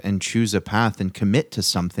life and choose a path and commit to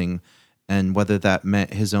something. And whether that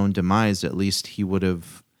meant his own demise, at least he would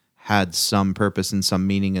have had some purpose and some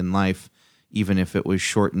meaning in life, even if it was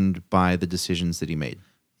shortened by the decisions that he made.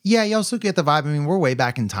 Yeah, you also get the vibe. I mean, we're way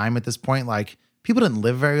back in time at this point. Like, people didn't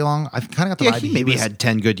live very long. I've kind of got the vibe. He maybe had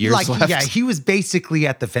 10 good years left. Yeah, he was basically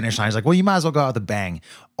at the finish line. He's like, well, you might as well go out with a bang.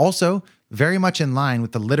 Also, very much in line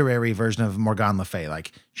with the literary version of Morgane Le Fay.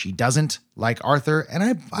 Like, she doesn't like Arthur.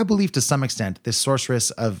 And I believe to some extent, this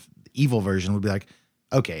sorceress of evil version would be like,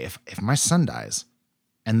 okay, if my son dies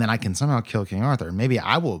and then I can somehow kill King Arthur, maybe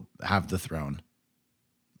I will have the throne.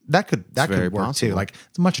 That could work possible too. Like,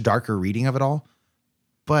 it's a much darker reading of it all,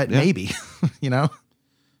 but maybe,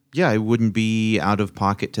 yeah, it wouldn't be out of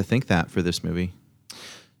pocket to think that for this movie.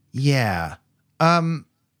 Yeah.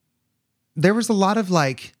 There was a lot of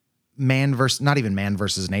like not even man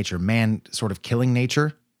versus nature, man sort of killing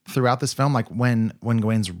nature throughout this film. Like when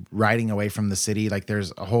Gawain's riding away from the city, like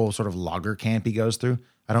there's a whole sort of logger camp he goes through.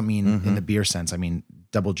 I don't mean in the beer sense. I mean,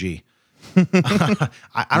 double G. I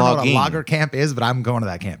don't know what a logger camp is, but I'm going to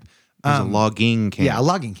that camp. There's a logging camp. Yeah, a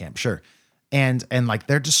logging camp, sure. And like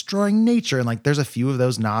they're destroying nature, and like there's a few of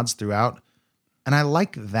those nods throughout. And I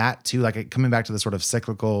like that too, like coming back to the sort of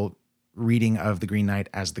cyclical reading of the Green Knight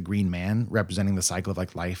as the Green Man, representing the cycle of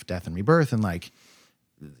like life, death, and rebirth. And like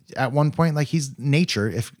at one point, like he's nature.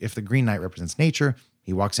 If the Green Knight represents nature,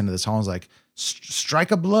 he walks into this hall and is like,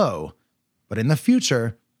 strike a blow. But in the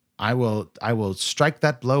future, I will strike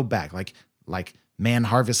that blow back. Like man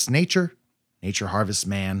harvests nature, nature harvests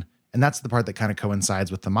man. And that's the part that kind of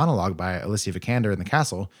coincides with the monologue by Alicia Vikander in the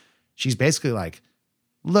castle. She's basically like,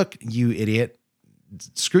 look, you idiot,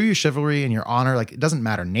 screw your chivalry and your honor. Like, it doesn't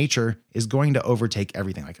matter. Nature is going to overtake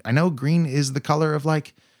everything. Like, I know green is the color of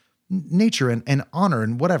like nature and honor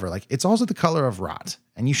and whatever. Like, it's also the color of rot.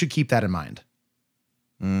 And you should keep that in mind.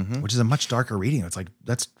 Which is a much darker reading. It's like,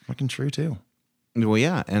 that's fucking true too. Well,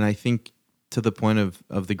 yeah. And I think to the point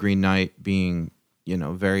of the Green Knight being,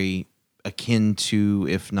 very akin to,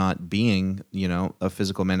 if not being, a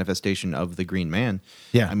physical manifestation of the Green Man.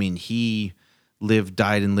 Yeah. I mean, he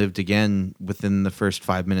died and lived again within the first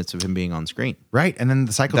 5 minutes of him being on screen. Right. And then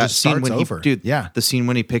the cycle just starts over. Yeah. The scene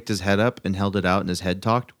when he picked his head up and held it out and his head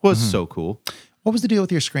talked was so cool. What was the deal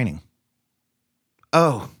with your screening?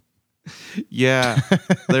 Oh, yeah.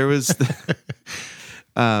 There was,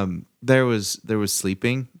 there was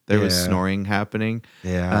sleeping. There was snoring happening.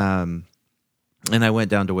 Yeah. And I went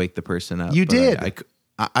down to wake the person up. You did?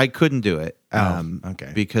 I couldn't do it.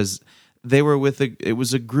 Okay. Because they were it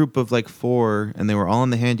was a group of like 4, and they were all in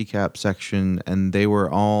the handicap section, and they were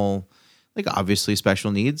all like obviously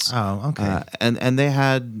special needs. Oh, okay. And they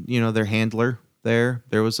had, their handler there.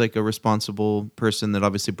 There was like a responsible person that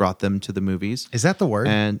obviously brought them to the movies. Is that the word?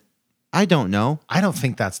 And I don't know. I don't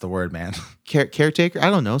think that's the word, man. Caretaker? I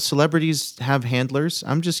don't know. Celebrities have handlers.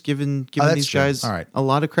 I'm just giving these guys a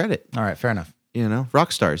lot of credit. All right, fair enough.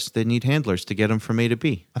 Rock stars, they need handlers to get them from A to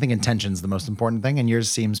B. I think intention's the most important thing, and yours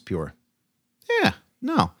seems pure. Yeah,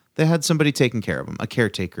 no. They had somebody taking care of them, a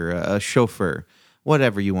caretaker, a chauffeur,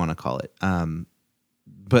 whatever you want to call it.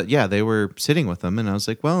 But yeah, they were sitting with them, and I was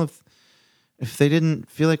like, well, if they didn't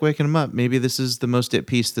feel like waking him up, maybe this is the most at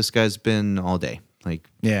peace this guy's been all day. Like,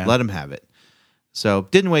 let him have it. So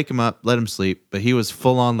didn't wake him up, let him sleep, but he was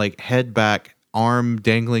full on like head back, arm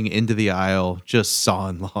dangling into the aisle, just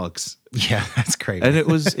sawing logs. Yeah, that's great. And it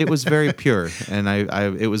was very pure, and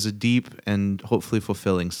it was a deep and hopefully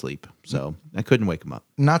fulfilling sleep. So I couldn't wake him up.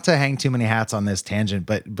 Not to hang too many hats on this tangent,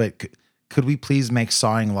 but could we please make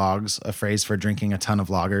sawing logs a phrase for drinking a ton of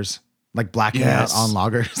loggers, like blacking out on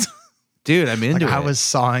loggers? Dude, I'm into it. I was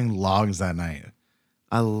sawing logs that night.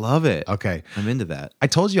 I love it. Okay, I'm into that. I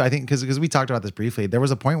told you, I think because we talked about this briefly. There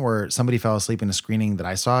was a point where somebody fell asleep in a screening that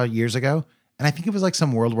I saw years ago, and I think it was like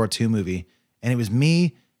some World War II movie, and it was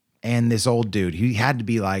me and this old dude. He had to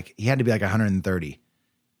be like 130.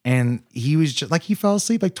 And he was just like, he fell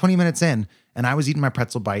asleep like 20 minutes in, and I was eating my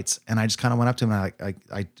pretzel bites, and I just kind of went up to him and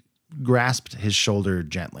I grasped his shoulder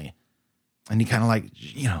gently, and he kind of like,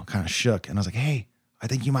 kind of shook. And I was like, hey, I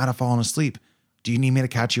think you might have fallen asleep. Do you need me to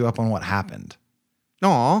catch you up on what happened?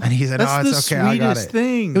 Aw. And he said, that's it's okay. I got it.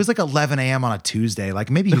 Thing. It was like 11 a.m. on a Tuesday. Like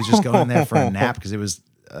maybe he was just going in there for a nap because it was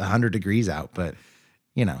 100 degrees out, but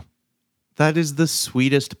That is the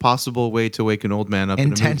sweetest possible way to wake an old man up.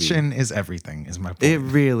 Intention in a movie. is everything, is my point. It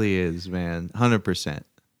really is, man. 100%.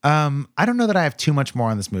 I don't know that I have too much more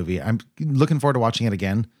on this movie. I'm looking forward to watching it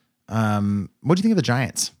again. What do you think of the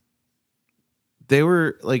Giants? They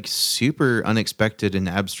were like super unexpected and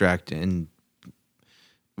abstract and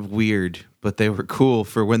weird, but they were cool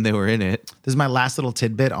for when they were in it. This is my last little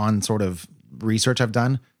tidbit on sort of research I've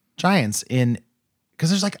done. Giants because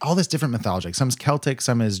there's like all this different mythology. Like some is Celtic,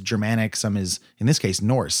 some is Germanic, some is, in this case,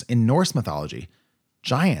 Norse. In Norse mythology,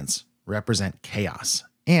 giants represent chaos.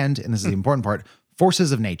 And this is the important part,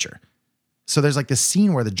 forces of nature. So there's like this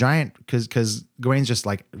scene where the giant, because Gawain's just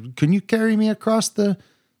like, can you carry me across the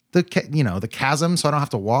chasm so I don't have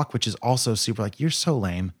to walk, which is also super like, you're so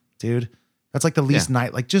lame, dude. That's like the least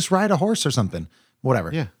night, like just ride a horse or something,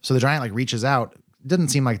 whatever. Yeah. So the giant like reaches out. It doesn't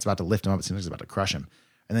seem like it's about to lift him up. It seems like it's about to crush him.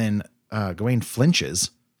 And then Gawain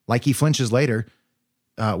flinches, like he flinches later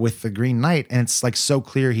with the Green Knight. And it's like so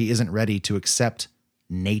clear he isn't ready to accept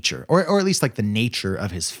nature or at least like the nature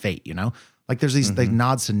of his fate, Like there's these like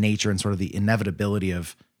nods to nature and sort of the inevitability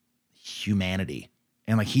of humanity.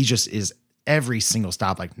 And like he just is every single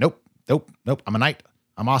stop like, nope. I'm a knight.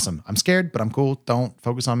 I'm awesome. I'm scared, but I'm cool. Don't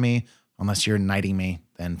focus on me unless you're knighting me.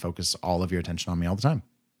 Then focus all of your attention on me all the time.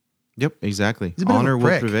 Yep, exactly. He's a bit of a Honor will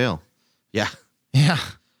prick. prevail. Yeah. Yeah.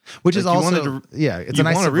 Which is Like, you also, wanted to- it's you a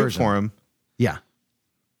nice want to root subversion. for him. Yeah.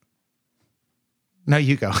 No,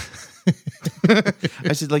 you go.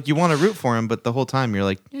 I said, like, you want to root for him, but the whole time you're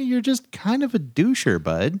like, yeah, you're just kind of a doucher,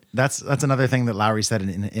 bud. That's another thing that Lowry said in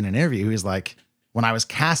an interview. He was like, when I was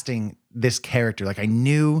casting this character, like I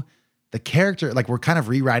knew the character, like we're kind of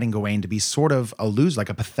rewriting Gawain to be sort of a loser, like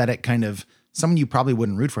a pathetic kind of someone you probably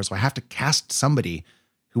wouldn't root for. So I have to cast somebody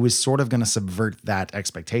who is sort of going to subvert that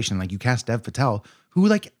expectation. Like you cast Dev Patel, who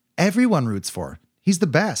like everyone roots for. He's the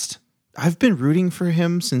best. I've been rooting for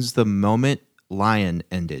him since the moment Lion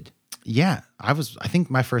ended. Yeah, I think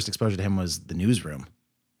my first exposure to him was The Newsroom.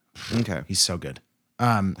 Okay. He's so good.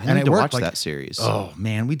 I need to watch that series. Oh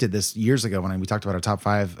man, we did this years ago when we talked about our top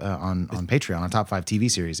 5 on Patreon, our top 5 TV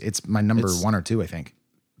series. It's my number 1 or 2, I think.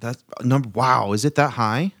 That's number. Wow, is it that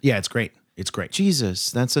high? Yeah, it's great. It's great. Jesus,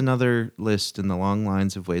 that's another list in the long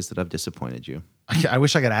lines of ways that I've disappointed you. I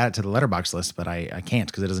wish I could add it to the Letterboxd list, but I can't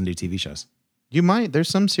because it doesn't do TV shows. You might. There's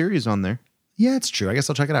some series on there. Yeah, it's true. I guess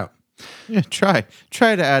I'll check it out. Yeah, try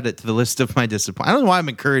to add it to the list of my disappointment. I don't know why I'm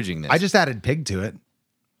encouraging this. I just added Pig to it.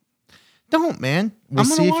 Don't, man. We'll I'm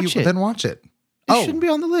gonna see if watch you it. then watch it. It shouldn't be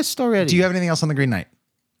on the list already. Do you have anything else on the Green Knight?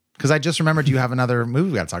 Because I just remembered you have another movie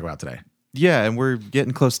we got to talk about today. Yeah, and we're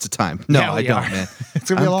getting close to time. No, Yeah, I we don't, are. man. It's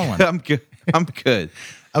gonna be a long one. I'm good. I'm good.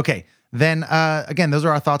 Okay. Then again, those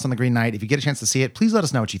are our thoughts on The Green Knight. If you get a chance to see it, please let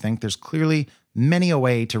us know what you think. There's clearly many a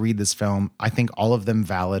way to read this film. I think all of them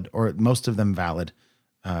valid, or most of them valid,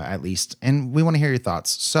 at least. And we want to hear your thoughts.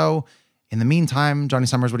 So in the meantime, Johnny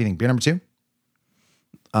Summers, what do you think? Beer number 2?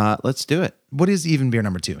 Let's do it. What is even beer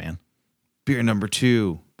number 2, man? Beer number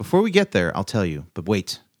 2. Before we get there, I'll tell you. But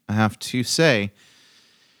wait, I have to say,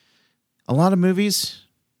 a lot of movies,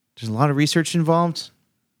 there's a lot of research involved.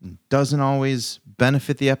 It doesn't always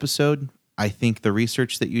benefit the episode. I think the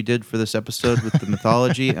research that you did for this episode with the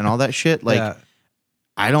mythology and all that shit, like, Yeah.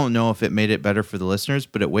 I don't know if it made it better for the listeners,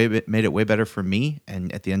 but it made it way better for me.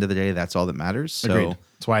 And at the end of the day, that's all that matters. So Agreed.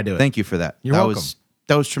 That's why I do it. thank you for that. You're welcome.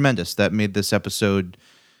 That was tremendous. That made this episode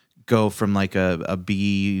go from like a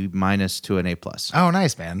B- to an A+. Oh,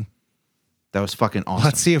 nice, man. That was fucking awesome.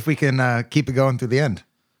 Let's see if we can keep it going through the end.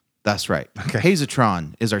 That's right. Okay.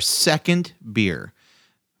 Hazatron is our second beer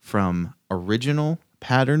from Original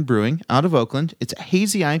Pattern Brewing out of Oakland. It's a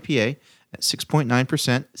hazy IPA at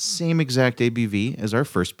 6.9%, same exact ABV as our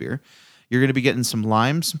first beer. You're going to be getting some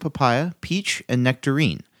lime, some papaya, peach, and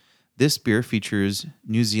nectarine. This beer features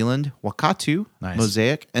New Zealand Wakatu, Nice.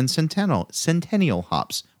 Mosaic, and Centennial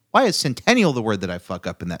hops. Why is Centennial the word that I fuck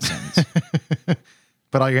up in that sentence?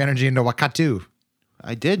 Put all your energy into Wakatu.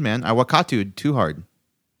 I did, man. I Wakatu'd too hard.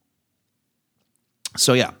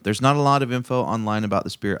 So yeah, there's not a lot of info online about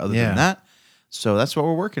this beer other Yeah. than that. So that's what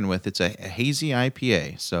we're working with. It's a hazy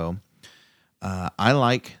IPA. So I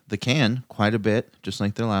like the can quite a bit, just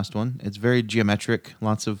like their last one. It's very geometric,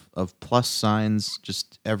 lots of plus signs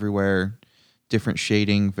just everywhere, different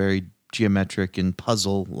shading, very geometric and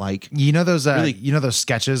puzzle like. You know those Really- you know those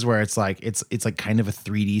sketches where it's like like kind of a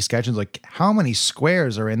 3D sketch and it's like how many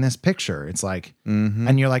squares are in this picture? It's like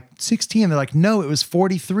and you're like 16. They're like, no, it was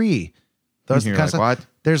 43. Those You're kind of like, stuff. what?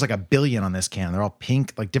 There's like a billion on this can. They're all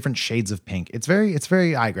pink, like different shades of pink. It's very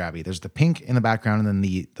eye grabby. There's the pink in the background, and then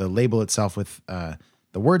the label itself with the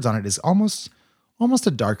words on it is almost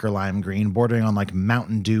a darker lime green, bordering on like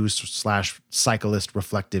Mountain Dew / cyclist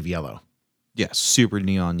reflective yellow. Yeah, super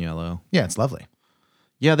neon yellow. Yeah, it's lovely.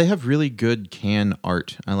 Yeah, they have really good can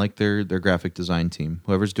art. I like their graphic design team.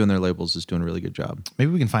 Whoever's doing their labels is doing a really good job.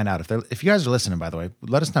 Maybe we can find out if you guys are listening, by the way,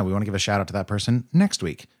 let us know. We want to give a shout out to that person next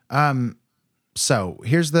week. So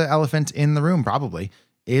here's the elephant in the room, probably,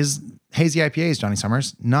 is hazy IPAs, Johnny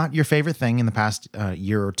Summers. Not your favorite thing in the past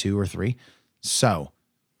year or 2 or 3. So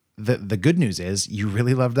the good news is you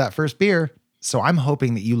really loved that first beer. So I'm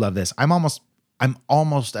hoping that you love this. I'm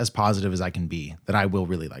almost as positive as I can be that I will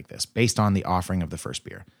really like this based on the offering of the first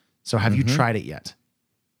beer. So have you tried it yet?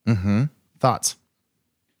 Mm-hmm. Thoughts?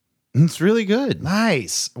 It's really good.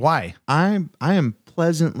 Nice. Why? I am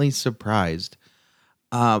pleasantly surprised.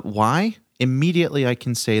 Why? Immediately, I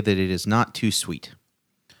can say that it is not too sweet.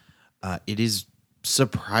 It is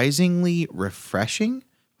surprisingly refreshing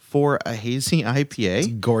for a hazy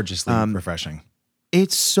IPA. Gorgeously refreshing.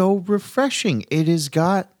 It's so refreshing. It has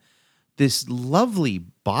got this lovely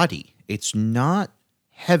body. It's not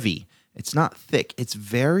heavy. It's not thick. It's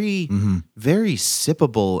very, very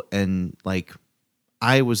sippable. And like,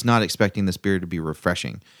 I was not expecting this beer to be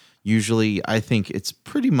refreshing. usually I think it's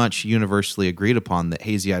pretty much universally agreed upon that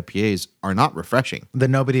hazy IPAs are not refreshing.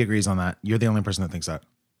 Then nobody agrees on that. You're the only person that thinks that.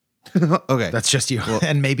 Okay. That's just you.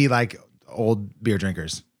 And maybe like old beer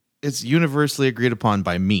drinkers. It's universally agreed upon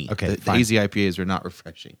by me. Okay, that fine. hazy IPAs are not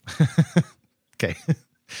refreshing. Okay.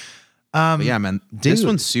 But yeah, man, this dude.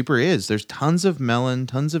 one super is. There's tons of melon,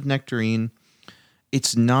 tons of nectarine.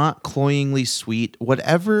 It's not cloyingly sweet.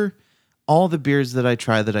 Whatever all the beers that I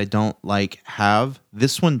try that I don't like have,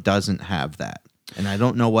 this one doesn't have that. And I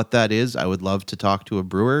don't know what that is. I would love to talk to a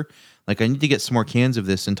brewer. Like, I need to get some more cans of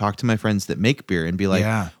this and talk to my friends that make beer and be like,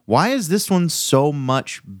 Yeah. why is this one so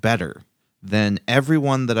much better than every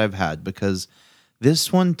one that I've had? Because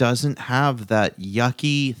this one doesn't have that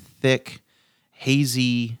yucky, thick,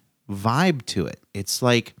 hazy vibe to it. It's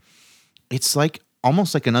like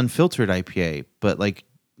almost like an unfiltered IPA, but like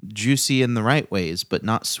juicy in the right ways, but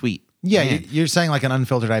not sweet. Yeah, Man. you're saying like an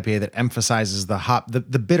unfiltered IPA that emphasizes the hop, the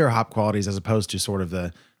bitter hop qualities as opposed to sort of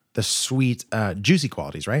the sweet, juicy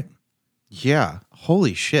qualities, right? Yeah.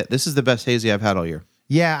 Holy shit. This is the best hazy I've had all year.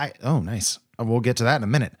 Yeah. Oh, nice. We'll get to that in a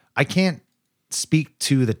minute. I can't speak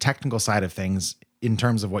to the technical side of things in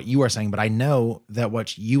terms of what you are saying, but I know that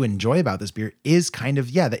what you enjoy about this beer is kind of,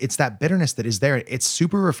 it's that bitterness that is there. It's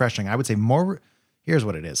super refreshing. I would say here's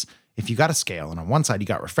what it is. If you got a scale and on one side you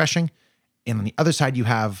got refreshing and on the other side you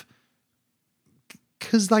have,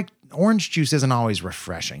 because like orange juice isn't always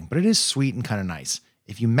refreshing, but it is sweet and kind of nice.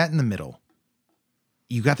 If you met in the middle,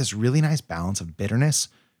 you got this really nice balance of bitterness.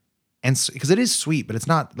 And because it is sweet, but it's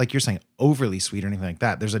not like you're saying overly sweet or anything like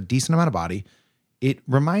that. There's a decent amount of body. It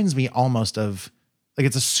reminds me almost of like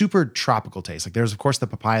it's a super tropical taste. Like there's of course the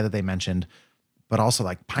papaya that they mentioned, but also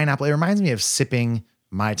like pineapple. It reminds me of sipping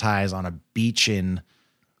Mai Tais on a beach in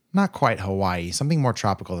not quite Hawaii, something more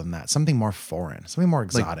tropical than that, something more foreign, something more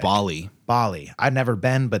exotic. Like Bali. Bali. I've never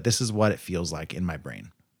been, but this is what it feels like in my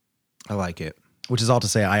brain. I like it. Which is all to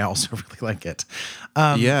say, I also really like it.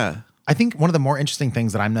 Yeah. I think one of the more interesting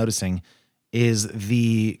things that I'm noticing is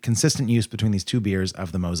the consistent use between these two beers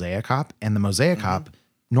of the Mosaic hop. And the Mosaic hop,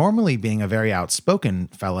 normally being a very outspoken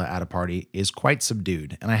fella at a party, is quite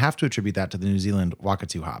subdued. And I have to attribute that to the New Zealand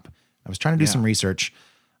Wakatu hop. I was trying to do some research,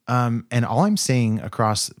 and all I'm seeing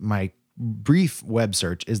across my brief web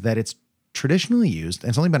search is that it's traditionally used, and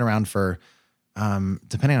it's only been around for,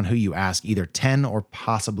 depending on who you ask, either 10 or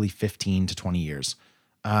possibly 15 to 20 years.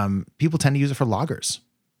 People tend to use it for lagers.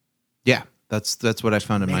 Yeah. That's what I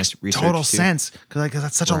found in my Makes research. total too. sense because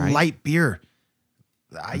that's such a light beer.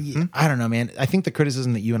 I don't know, man. I think the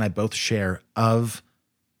criticism that you and I both share of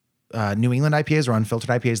New England IPAs or unfiltered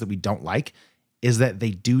IPAs that we don't like is that they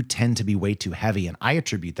do tend to be way too heavy. And I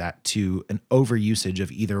attribute that to an overusage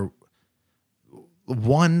of either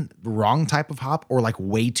one wrong type of hop or like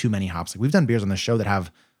way too many hops. Like we've done beers on this show that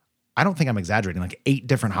have, I don't think I'm exaggerating, like 8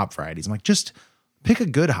 different hop varieties. I'm like, just pick a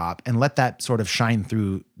good hop and let that sort of shine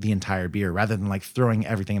through the entire beer rather than like throwing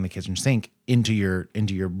everything in the kitchen sink into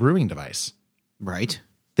your brewing device. Right.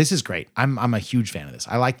 This is great. I'm a huge fan of this.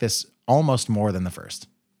 I like this almost more than the first.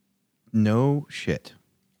 No shit.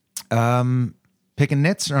 Picking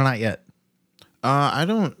nits or not yet? I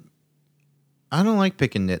don't like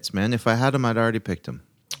picking nits, man. If I had them, I'd already picked them.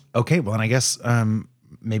 Okay, well, then I guess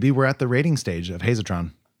maybe we're at the rating stage of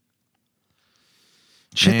Hazatron.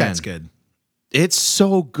 Shit, Man. that's good. It's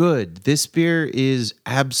so good. This beer is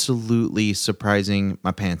absolutely surprising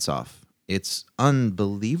my pants off. It's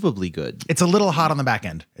unbelievably good. It's a little hot on the back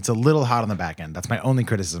end. That's my only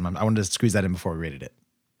criticism. I wanted to squeeze that in before we rated it.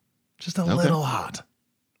 Just a little hot.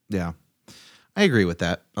 Yeah. I agree with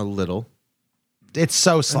that a little. It's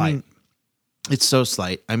so slight. It's so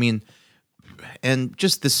slight. I mean, and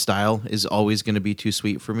just this style is always going to be too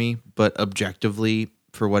sweet for me, but objectively,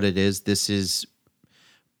 for what it is, this is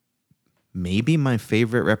maybe my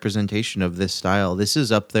favorite representation of this style. This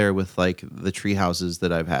is up there with like the tree houses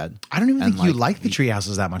that I've had. I don't even think you like the tree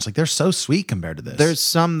houses that much. Like they're so sweet compared to this. There's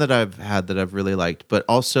some that I've had that I've really liked, but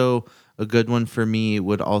also a good one for me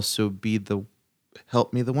would also be the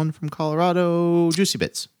one from Colorado, Juicy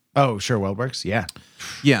Bits. Oh, sure. Wildworks. Yeah.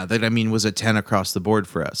 Yeah. That, I mean, was a 10 across the board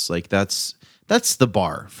for us. Like that's the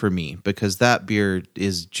bar for me because that beer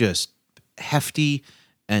is just hefty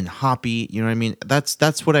and hoppy. You know what I mean?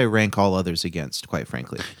 That's what I rank all others against, quite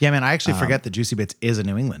frankly. Yeah, man. I actually forget that Juicy Bits is a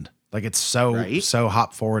New England. Like it's so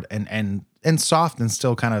hop forward and soft and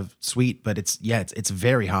still kind of sweet, but it's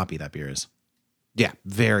very hoppy. That beer is. Yeah,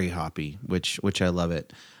 very hoppy, which I love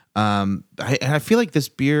it. I feel like this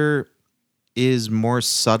beer is more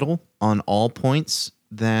subtle on all points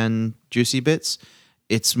than Juicy Bits.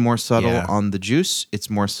 It's more subtle on the juice. It's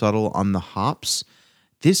more subtle on the hops.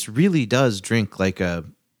 This really does drink like a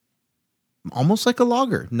almost like a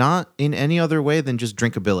lager, not in any other way than just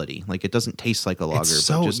drinkability. Like it doesn't taste like a lager. It's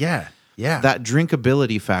so, but just yeah. that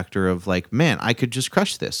drinkability factor of like, man, I could just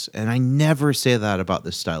crush this. And I never say that about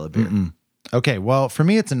this style of beer. Okay, well, for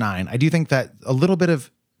me, it's a 9. I do think that a little bit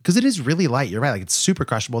of, because it is really light. You're right. Like it's super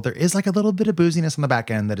crushable. There is like a little bit of booziness on the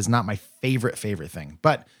back end that is not my favorite thing,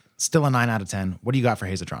 but still a 9 out of 10. What do you got for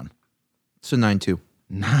Hazatron? It's a 9.2.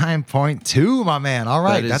 9.2, my man. All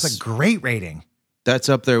right. That is- That's a great rating. That's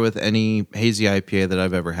up there with any hazy IPA that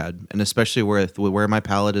I've ever had. And especially where my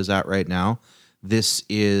palate is at right now, this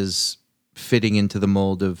is fitting into the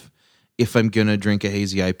mold of, if I'm going to drink a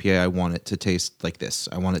hazy IPA, I want it to taste like this.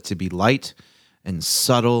 I want it to be light and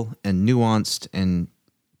subtle and nuanced and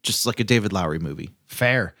just like a David Lowery movie.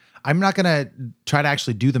 Fair. I'm not going to try to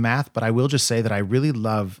actually do the math, but I will just say that I really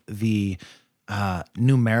love the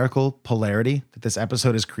numerical polarity that this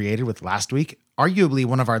episode has created with last week. Arguably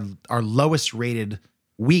one of our lowest rated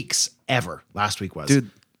weeks ever. Last week was. Dude,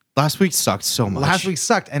 last week sucked so much. Last week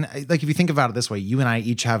sucked. And like, if you think about it this way, you and I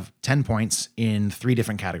each have 10 points in 3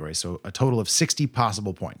 different categories. So a total of 60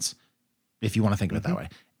 possible points, if you want to think of it that way.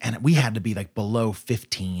 And we had to be like below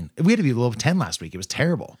 15. We had to be below 10 last week. It was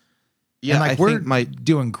terrible. Yeah, and like I we're think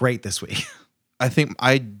doing great this week. I think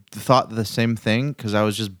I thought the same thing because I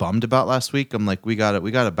was just bummed about last week. I'm like, we got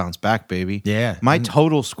to bounce back, baby. Yeah. My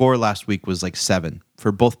total score last week was like 7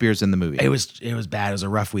 for both beers in the movie. It was bad. It was a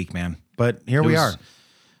rough week, man. But here we are.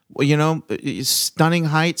 Well, you know, stunning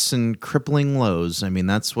heights and crippling lows. I mean,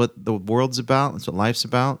 that's what the world's about. That's what life's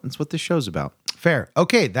about. That's what this show's about. Fair.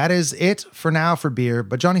 Okay, that is it for now for beer.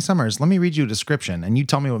 But Johnny Summers, let me read you a description and you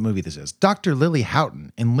tell me what movie this is. Dr. Lily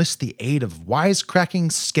Houghton enlists the aid of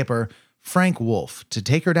wisecracking skipper Frank Wolf to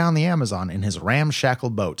take her down the Amazon in his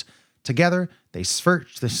ramshackle boat. Together, they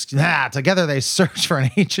search for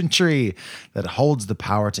an ancient tree that holds the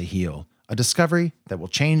power to heal. A discovery that will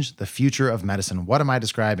change the future of medicine. What am I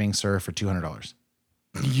describing, sir, for $200?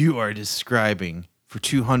 You are describing for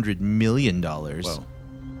 $200 million. Whoa.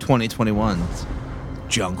 2021's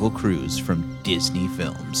Jungle Cruise from Disney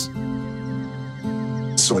Films.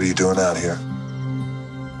 So what are you doing out here?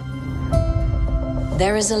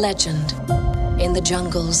 There is a legend in the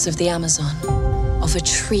jungles of the Amazon of a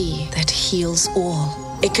tree that heals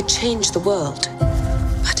all. It could change the world,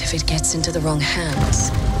 but if it gets into the wrong hands,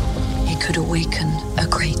 it could awaken a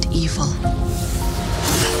great evil.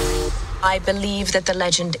 I believe that the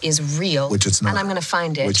legend is real. Which it's not. And I'm going to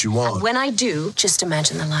find it. Which you won't. And when I do, just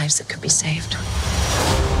imagine the lives that could be saved.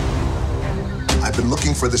 I've been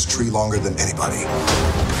looking for this tree longer than anybody.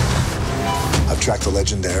 I've tracked the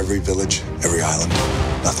legend to every village, every island.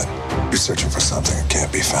 Nothing. You're searching for something that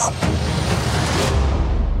can't be found.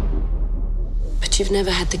 But you've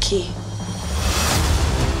never had the key.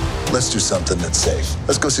 Let's do something that's safe.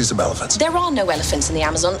 Let's go see some elephants. There are no elephants in the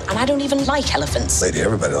Amazon, and I don't even like elephants. Lady,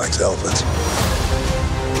 everybody likes elephants.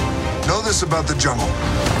 Know this about the jungle.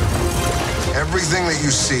 Everything that you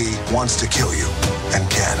see wants to kill you, and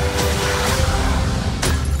can.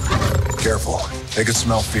 Careful. They can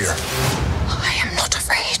smell fear. I am not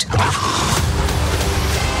afraid.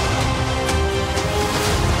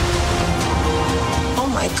 Oh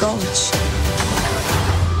my gosh.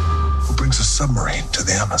 Who brings a submarine to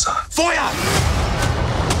the Amazon? Feuer!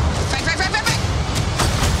 Right.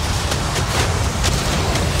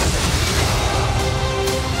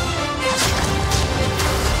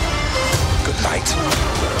 Good night.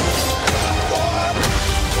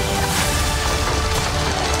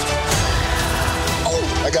 Oh,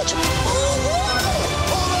 I got you.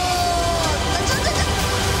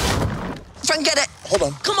 Frank, get it. Hold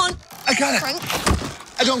on. Come on. I got it. Frank.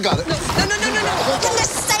 I don't got it. No. For goodness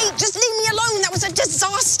sake, just leave me alone. That was a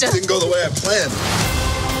disaster. Didn't go the way I planned.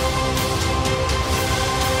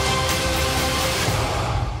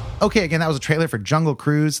 Okay, again, that was a trailer for Jungle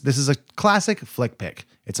Cruise. This is a classic flick pick.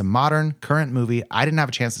 It's a modern, current movie I didn't have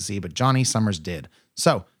a chance to see, but Johnny Summers did.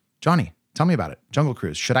 So, Johnny, tell me about it. Jungle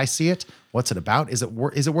Cruise. Should I see it? What's it about? Is it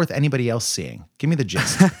worth anybody else seeing? Give me the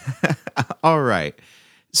gist. All right.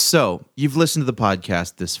 So, you've listened to the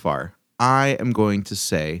podcast this far. I am going to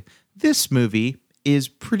say this movie is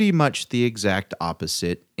pretty much the exact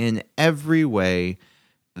opposite in every way.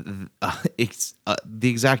 It's the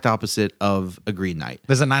exact opposite of A Green Knight.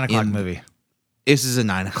 This is a 9 o'clock movie. This is a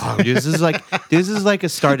 9 o'clock. This is like a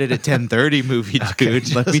started at 10:30 movie, dude. Okay,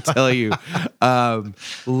 let me tell you.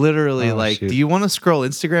 Literally, shoot. do you want to scroll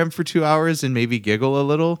Instagram for 2 hours and maybe giggle a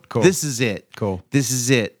little? Cool. This is it. Cool. This is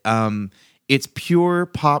it. It's pure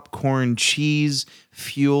popcorn cheese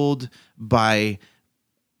fueled by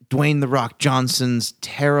Dwayne "The Rock" Johnson's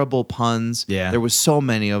terrible puns. Yeah. There was so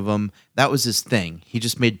many of them. That was his thing. He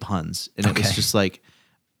just made puns. And it was just like,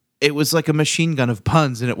 it was like a machine gun of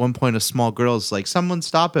puns. And at one point, a small girl's like, "Someone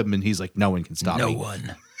stop him!" And he's like, "No one can stop me." No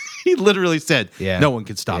one. He literally said, Yeah. "No one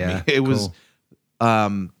can stop Yeah, me." It was,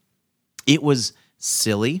 cool. it was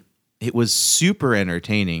silly. It was super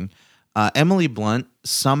entertaining. Emily Blunt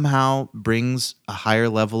somehow brings a higher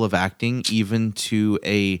level of acting, even to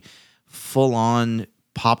a full-on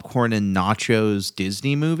popcorn and nachos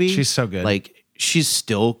Disney movie. She's so good. Like, she's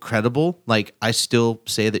still credible. Like, I still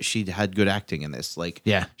say that she had good acting in this. Like,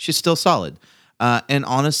 Yeah. she's still solid. And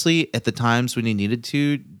honestly, at the times when he needed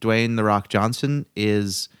to, Dwayne "The Rock" Johnson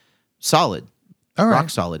is solid. All right. Rock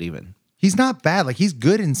solid, even. He's not bad. Like, he's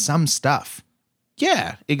good in some stuff.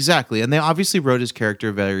 Yeah, exactly. And they obviously wrote his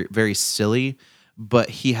character very, very silly, but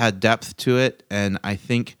he had depth to it. And I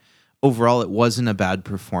think overall, it wasn't a bad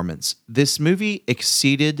performance. This movie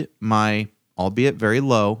exceeded my, albeit very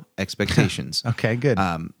low, expectations. Okay, good.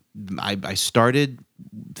 I started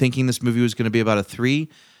thinking this movie was going to be about a 3.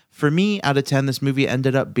 For me, out of 10, this movie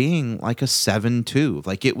ended up being like a 7.2.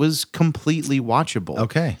 Like, it was completely watchable.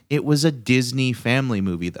 Okay. It was a Disney family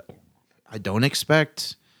movie, though. I don't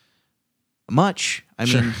expect much. I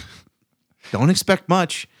mean, don't expect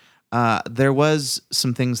much. There was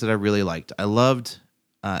some things that I really liked. I loved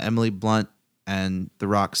Emily Blunt and The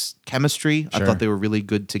Rock's chemistry. I thought they were really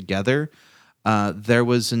good together. There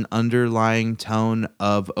was an underlying tone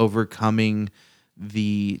of overcoming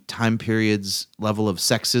the time period's level of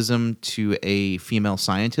sexism to a female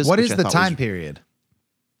scientist. What which is I the thought time was- period?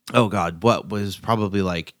 Oh God, what was probably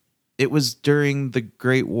like? It was during the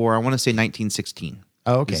Great War. I want to say 1916.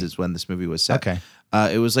 Oh, okay. This is when this movie was set. Okay.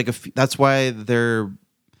 It was like that's why they're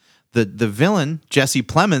the villain Jesse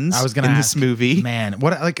Plemons. I was going to in ask this movie. Man,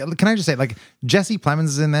 what? Like, can I just say, like, Jesse Plemons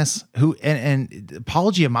is in this. Who and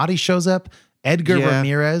Paul Giamatti shows up. Edgar Yeah.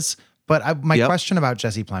 Ramirez. But my Yep. question about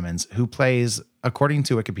Jesse Plemons, who plays, according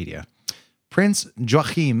to Wikipedia, Prince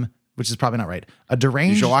Joachim, which is probably not right, a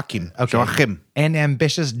deranged Joachim. Joachim. an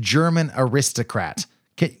ambitious German aristocrat.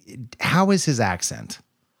 How is his accent?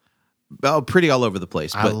 Oh, pretty all over the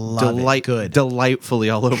place, I but love it. Good. delightfully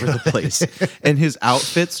all over the place. And his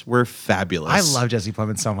outfits were fabulous. I love Jesse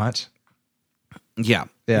Plemons so much. Yeah.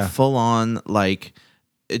 Yeah. Full on, like,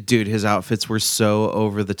 dude, his outfits were so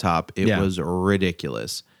over the top. It Yeah. was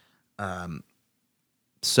ridiculous.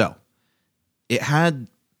 So it had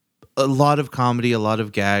a lot of comedy, a lot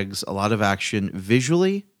of gags, a lot of action.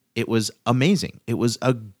 Visually, it was amazing. It was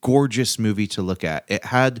a gorgeous movie to look at. It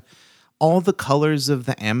had all the colors of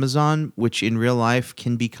the Amazon, which in real life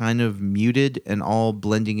can be kind of muted and all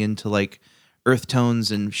blending into like earth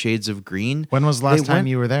tones and shades of green. When was the last time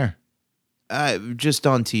you were there? Just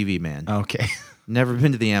on TV, man. Okay. Never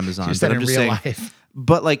been to the Amazon. Just but said I'm in just real saying, life.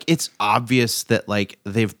 But like it's obvious that like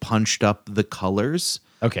they've punched up the colors.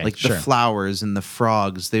 Okay, Like sure. the flowers and the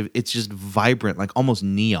frogs. It's just vibrant, like almost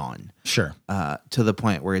neon. Sure. To the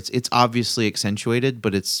point where it's obviously accentuated,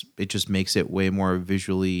 but it just makes it way more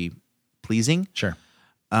visually pleasing. Sure.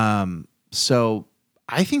 So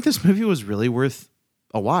I think this movie was really worth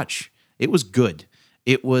a watch. It was good.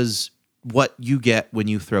 It was what you get when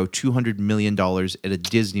you throw $200 million at a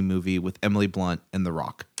Disney movie with Emily Blunt and The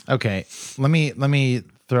Rock. Okay. Let me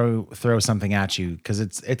throw something at you because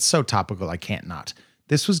it's so topical. I can't not.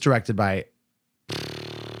 This was directed by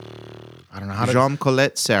I don't know how to Jean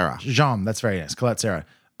Colette Serra. Jean, that's very nice. Colette Serra.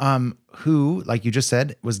 Who, like you just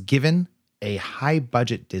said, was given a high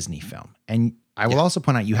budget Disney film. And I will also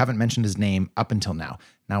point out you haven't mentioned his name up until now.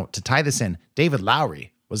 Now, to tie this in, David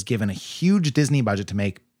Lowery was given a huge Disney budget to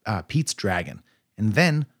make Pete's Dragon. And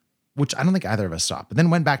then, which I don't think either of us saw, but then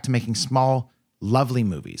went back to making small, lovely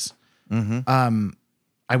movies.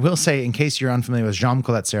 I will say, in case you're unfamiliar with Jean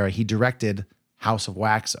Colette Serra, he directed House of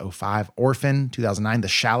Wax 05, Orphan 2009, The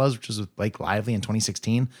Shallows, which was with Blake Lively in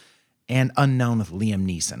 2016, and Unknown with Liam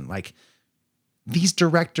Neeson. Like, these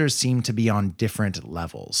directors seem to be on different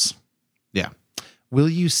levels. Yeah. Will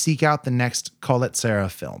you seek out the next Colette Serra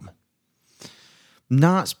film?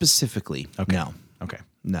 Not specifically. Okay. No. Okay.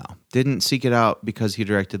 No. Didn't seek it out because he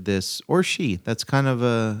directed this or she. That's kind of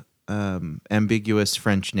a ambiguous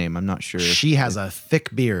French name. I'm not sure. She has a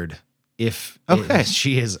thick beard. If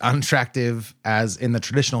she is unattractive as in the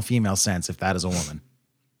traditional female sense, if that is a woman.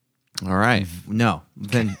 All right. No.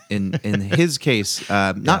 Then in his case,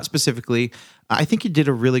 not specifically. I think he did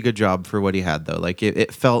a really good job for what he had, though. Like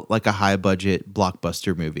it felt like a high budget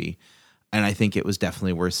blockbuster movie. And I think it was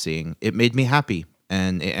definitely worth seeing. It made me happy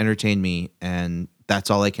and it entertained me. And that's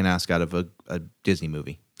all I can ask out of a Disney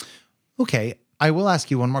movie. Okay. I will ask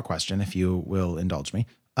you one more question if you will indulge me.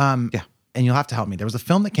 Yeah. And you'll have to help me. There was a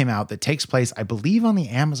film that came out that takes place, I believe, on the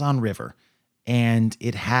Amazon River. And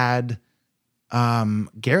it had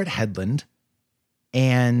Garrett Hedlund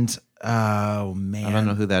And oh man, I don't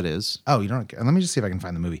know who that is. Oh, you don't. Let me just see if I can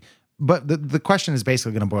find the movie. But the question is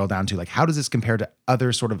basically going to boil down to like, how does this compare to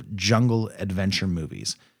other sort of jungle adventure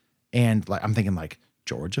movies? And like, I'm thinking like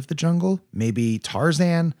George of the Jungle, maybe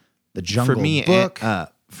Tarzan, The Jungle Book.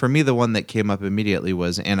 For me, the one that came up immediately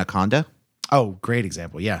was Anaconda. Oh, great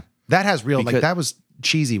example. Yeah, that has real like that was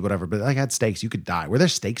cheesy, whatever, but like had stakes. You could die. Were there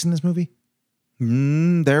stakes in this movie?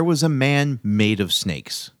 There was a man made of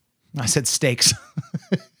snakes. I said steaks.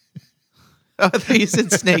 Oh, I thought you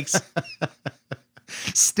said snakes.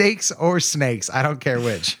 Steaks or snakes. I don't care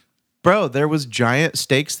which. Bro, there was giant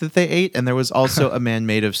steaks that they ate, and there was also a man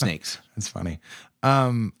made of snakes. That's funny.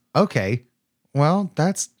 Okay. Well,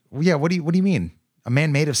 what do you mean? A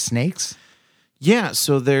man made of snakes? Yeah,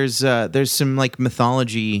 so there's some like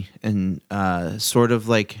mythology and sort of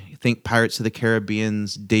like think Pirates of the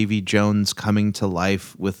Caribbean's Davy Jones coming to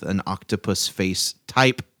life with an octopus face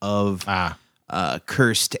type of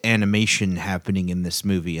cursed animation happening in this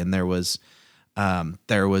movie, and there was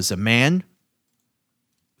a man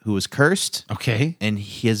who was cursed. Okay, and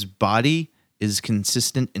his body is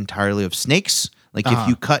consistent entirally of snakes. Like if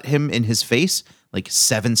you cut him in his face, like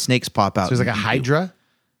 7 snakes pop out. So it's like a hydra.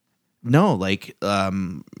 No, like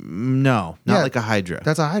no, not like a hydra.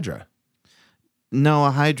 That's a hydra. No,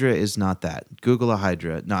 a hydra is not that. Google a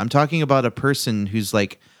hydra. No, I'm talking about a person whose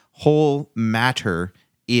like whole matter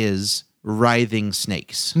is writhing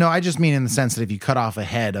snakes. No, I just mean in the sense that if you cut off a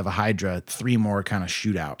head of a hydra, 3 more kind of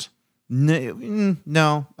shoot out.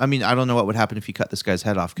 No. I mean, I don't know what would happen if you cut this guy's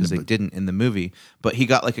head off because they didn't in the movie. But he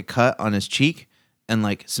got like a cut on his cheek, and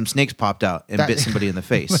like some snakes popped out and bit somebody in the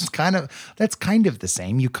face. That's kind of the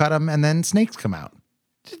same. You cut them, and then snakes come out.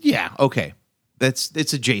 Yeah. Okay.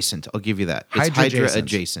 It's adjacent. I'll give you that. It's Hydra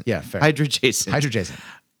adjacent. Yeah, fair. Hydra adjacent. Hydra adjacent.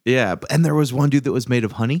 Yeah, and there was one dude that was made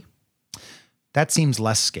of honey. That seems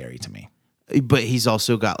less scary to me. But he's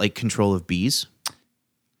also got like control of bees.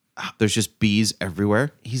 There's just bees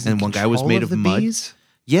everywhere. And one guy was made of mud. Bees?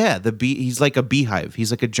 Yeah, the bee. He's like a beehive. He's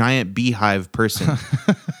like a giant beehive person.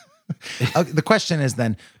 The question is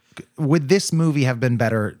then, would this movie have been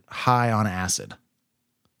better high on acid?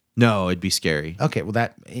 No, it'd be scary. Okay, well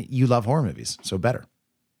you love horror movies, so better.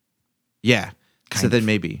 Yeah. So then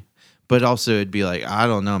maybe. But also it'd be like, I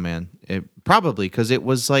don't know, man. Probably because it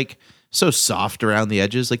was like so soft around the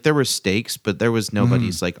edges. Like there were stakes, but there was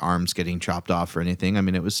nobody's like arms getting chopped off or anything. I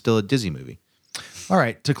mean, it was still a Disney movie. All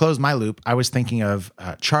right. To close my loop, I was thinking of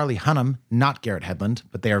Charlie Hunnam, not Garrett Hedlund,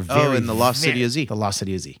 but they are very... in The Lost City of Z. The Lost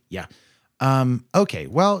City of Z, yeah. Okay,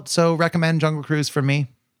 well, so recommend Jungle Cruise for me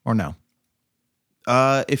or no?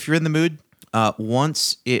 If you're in the mood,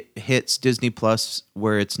 once it hits Disney Plus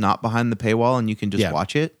where it's not behind the paywall and you can just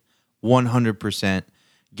watch it, 100%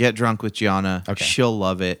 get drunk with Gianna. Okay. She'll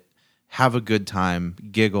love it. Have a good time.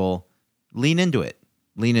 Giggle. Lean into it.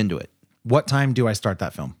 What time do I start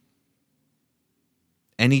that film?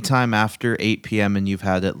 Anytime after 8 p.m. and you've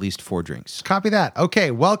had at least 4 drinks. Copy that.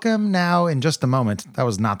 Okay, welcome now in just a moment. That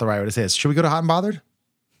was not the right way to say this. Should we go to Hot and Bothered?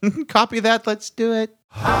 Copy that. Let's do it.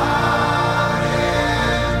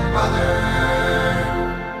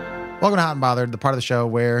 Welcome to Hot and Bothered, the part of the show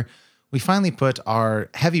where we finally put our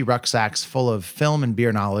heavy rucksacks full of film and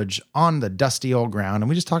beer knowledge on the dusty old ground, and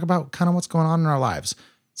we just talk about kind of what's going on in our lives.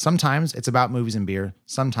 Sometimes it's about movies and beer.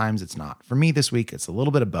 Sometimes it's not. For me this week, it's a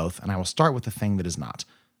little bit of both, and I will start with the thing that is not.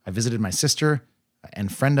 I visited my sister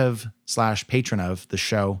and friend of / patron of the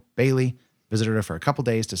show, Bailey. Visited her for a couple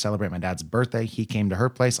days to celebrate my dad's birthday. He came to her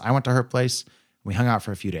place. I went to her place. We hung out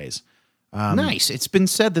for a few days. Nice. It's been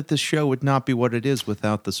said that this show would not be what it is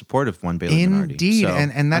without the support of one Bailey Minardi. Indeed,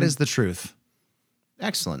 and that is the truth.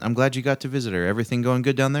 Excellent. I'm glad you got to visit her. Everything going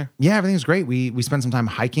good down there? Yeah, everything's great. We spent some time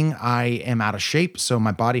hiking. I am out of shape, so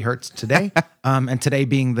my body hurts today. And today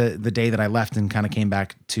being the day that I left and kind of came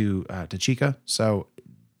back to Chica. So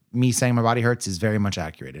me saying my body hurts is very much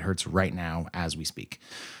accurate. It hurts right now as we speak.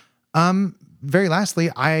 Very lastly,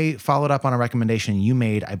 I followed up on a recommendation you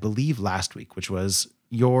made, I believe, last week, which was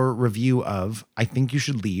your review of I Think You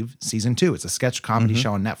Should Leave Season 2. It's a sketch comedy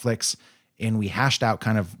show on Netflix, and we hashed out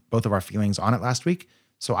kind of both of our feelings on it last week.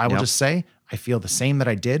 So I will just say, I feel the same that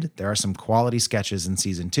I did. There are some quality sketches in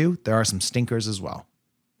Season 2. There are some stinkers as well.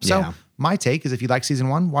 So my take is if you like Season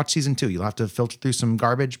 1, watch Season 2. You'll have to filter through some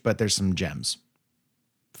garbage, but there's some gems.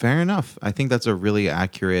 Fair enough. I think that's a really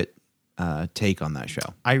accurate take on that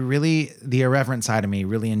show. The irreverent side of me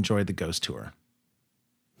really enjoyed the ghost tour.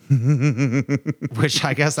 Which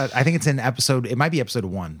I guess I think it's in it might be episode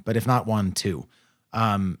 1, but if not 1, 2.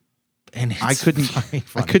 And I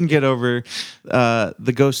couldn't get over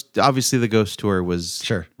the ghost. Obviously the ghost tour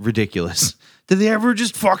was ridiculous. Did they ever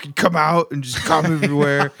just fucking come out and just come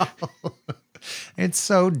everywhere? It's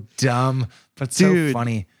so dumb, but Dude. so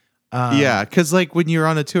funny. Yeah, because like when you're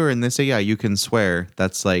on a tour and they say, yeah, you can swear,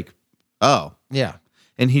 that's like, oh. Yeah.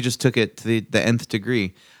 And he just took it to the nth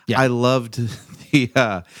degree. Yeah. I loved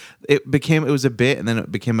the, it was a bit and then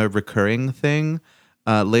it became a recurring thing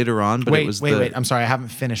later on. But wait, it was wait. I'm sorry. I haven't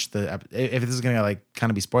finished if this is going to like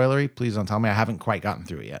kind of be spoilery, please don't tell me. I haven't quite gotten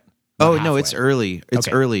through it yet. Oh, no, it's early. It's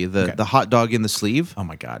Okay. early. The Okay. the hot dog in the sleeve. Oh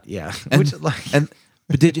my God. Yeah. And,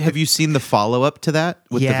 but have you seen the follow up to that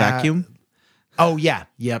with the Yeah. vacuum? Oh yeah.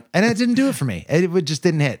 Yep. And it didn't do it for me. It just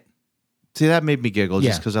didn't hit. See, that made me giggle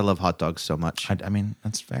just Yeah. because I love hot dogs so much. I mean,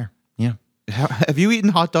 that's fair. Yeah. Have you eaten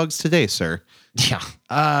hot dogs today, sir? Yeah.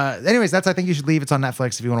 Anyways, I think you should leave. It's on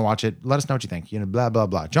Netflix if you want to watch it. Let us know what you think. Blah, blah,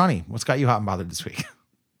 blah. Johnny, what's got you hot and bothered this week?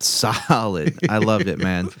 Solid. I loved it,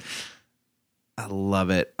 man. I love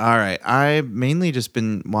it. All right. I've mainly just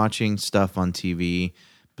been watching stuff on TV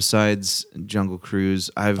besides Jungle Cruise.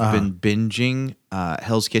 I've been binging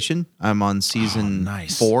Hell's Kitchen. I'm on season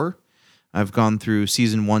 4. I've gone through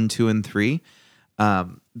season 1, 2, and 3.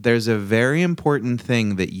 There's a very important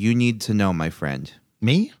thing that you need to know, my friend.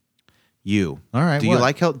 Me? You. All right. Do you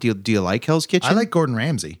like do you like Hell's Kitchen? I like Gordon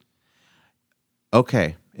Ramsay.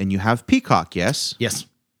 Okay. And you have Peacock, yes? Yes.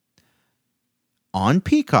 On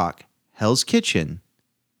Peacock, Hell's Kitchen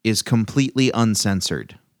is completely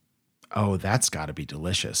uncensored. Oh, that's got to be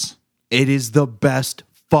delicious. It is the best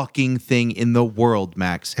fucking thing in the world,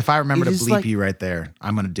 Max. If I remember It to is bleep like- you right there,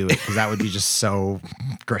 I'm going to do it because that would be just so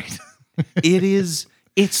great.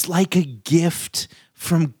 It's like a gift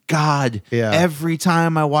from God. Yeah. Every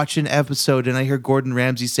time I watch an episode and I hear Gordon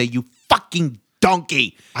Ramsay say, "You fucking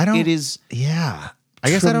donkey." It is Yeah. I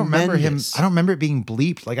guess I don't remember him. tremendous. I don't remember it being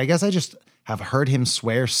bleeped. Like, I guess I just have heard him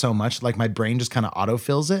swear so much. Like, my brain just kind of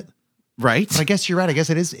autofills it. right. But I guess you're right. I guess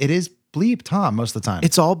it is bleeped, Tom, most of the time.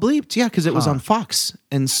 It's all bleeped, yeah, because it was on Fox.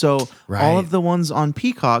 And so Right. all of the ones on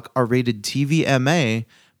Peacock are rated TVMA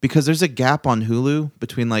because there's a gap on Hulu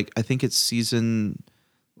between like, I think it's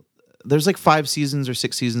there's like 5 seasons or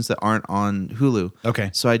 6 seasons that aren't on Hulu. Okay.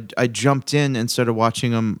 So I jumped in and started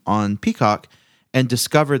watching them on Peacock and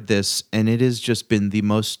discovered this. And it has just been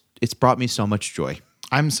it's brought me so much joy.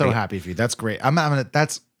 I'm so happy for you. That's great.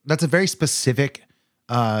 That's a very specific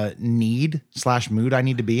need/mood I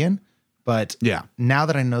need to be in. But Yeah. now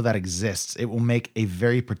that I know that exists, it will make a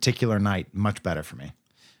very particular night much better for me.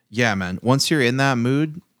 Yeah, man. Once you're in that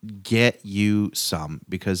mood, get you some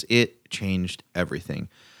because it changed everything.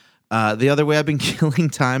 The other way I've been killing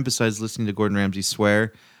time besides listening to Gordon Ramsay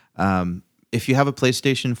swear, if you have a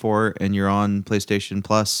PlayStation 4 and you're on PlayStation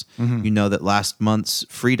Plus, you know that last month's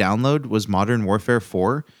free download was Modern Warfare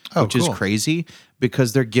 4, which is cool. crazy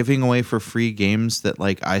because they're giving away for free games that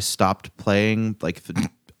like I stopped playing. Like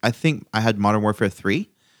I think I had Modern Warfare 3.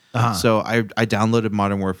 So I downloaded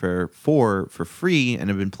Modern Warfare 4 for free and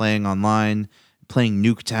have been playing online, playing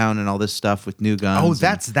Nuketown and all this stuff with new guns. Oh,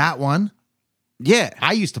 that's that one? Yeah.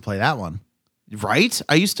 I used to play that one. Right?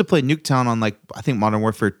 I used to play Nuketown on like, I think Modern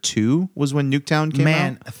Warfare 2 was when Nuketown came out.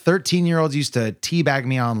 Man, 13-year-olds used to teabag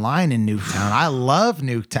me online in Nuketown. I love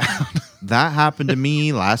Nuketown. That happened to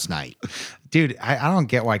me last night. Dude, I don't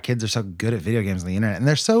get why kids are so good at video games on the internet. And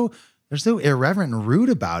they're so irreverent and rude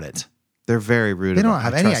about it. They're very rude. They don't about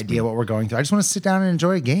have it, any trust idea me. what we're going through. I just want to sit down and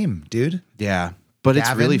enjoy a game, dude. Yeah. But it's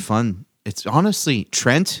Gavin? really fun. It's honestly,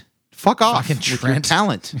 Trent, fuck off Fucking with your Trent.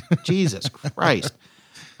 talent. Jesus Christ.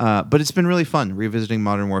 But it's been really fun revisiting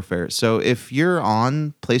Modern Warfare. So if you're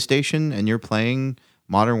on PlayStation and you're playing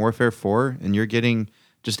Modern Warfare 4 and you're getting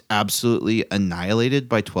just absolutely annihilated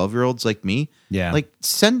by 12-year-olds like me, Yeah. like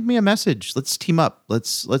send me a message. Let's team up.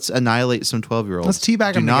 Let's annihilate some 12-year-olds. Let's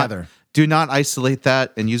teabag them together. Do not isolate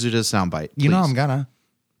that and use it as a soundbite. You know please. I'm gonna.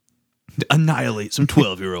 Annihilate some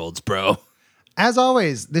 12-year-olds, bro. As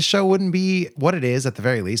always, this show wouldn't be what it is, at the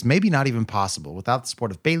very least, maybe not even possible, without the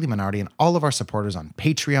support of Bailey Minardi and all of our supporters on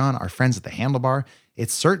Patreon, our friends at the Handlebar. It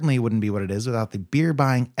certainly wouldn't be what it is without the beer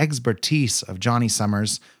buying expertise of Johnny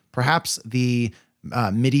Summers, perhaps the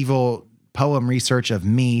medieval poem research of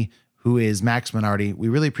me, who is Max Minardi. We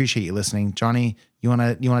really appreciate you listening. Johnny, you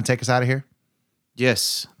wanna take us out of here?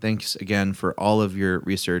 Yes. Thanks again for all of your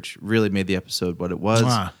research. Really made the episode what it was.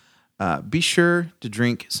 Mwah. Be sure to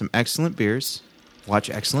drink some excellent beers, watch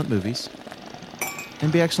excellent movies,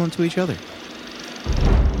 and be excellent to each other.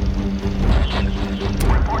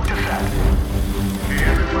 Report to set.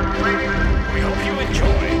 Everyone ready? We hope you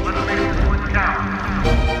enjoy. Eliminator 1 down.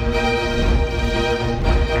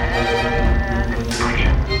 And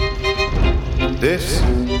action. This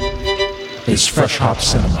It's Fresh Hop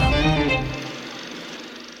Cinema.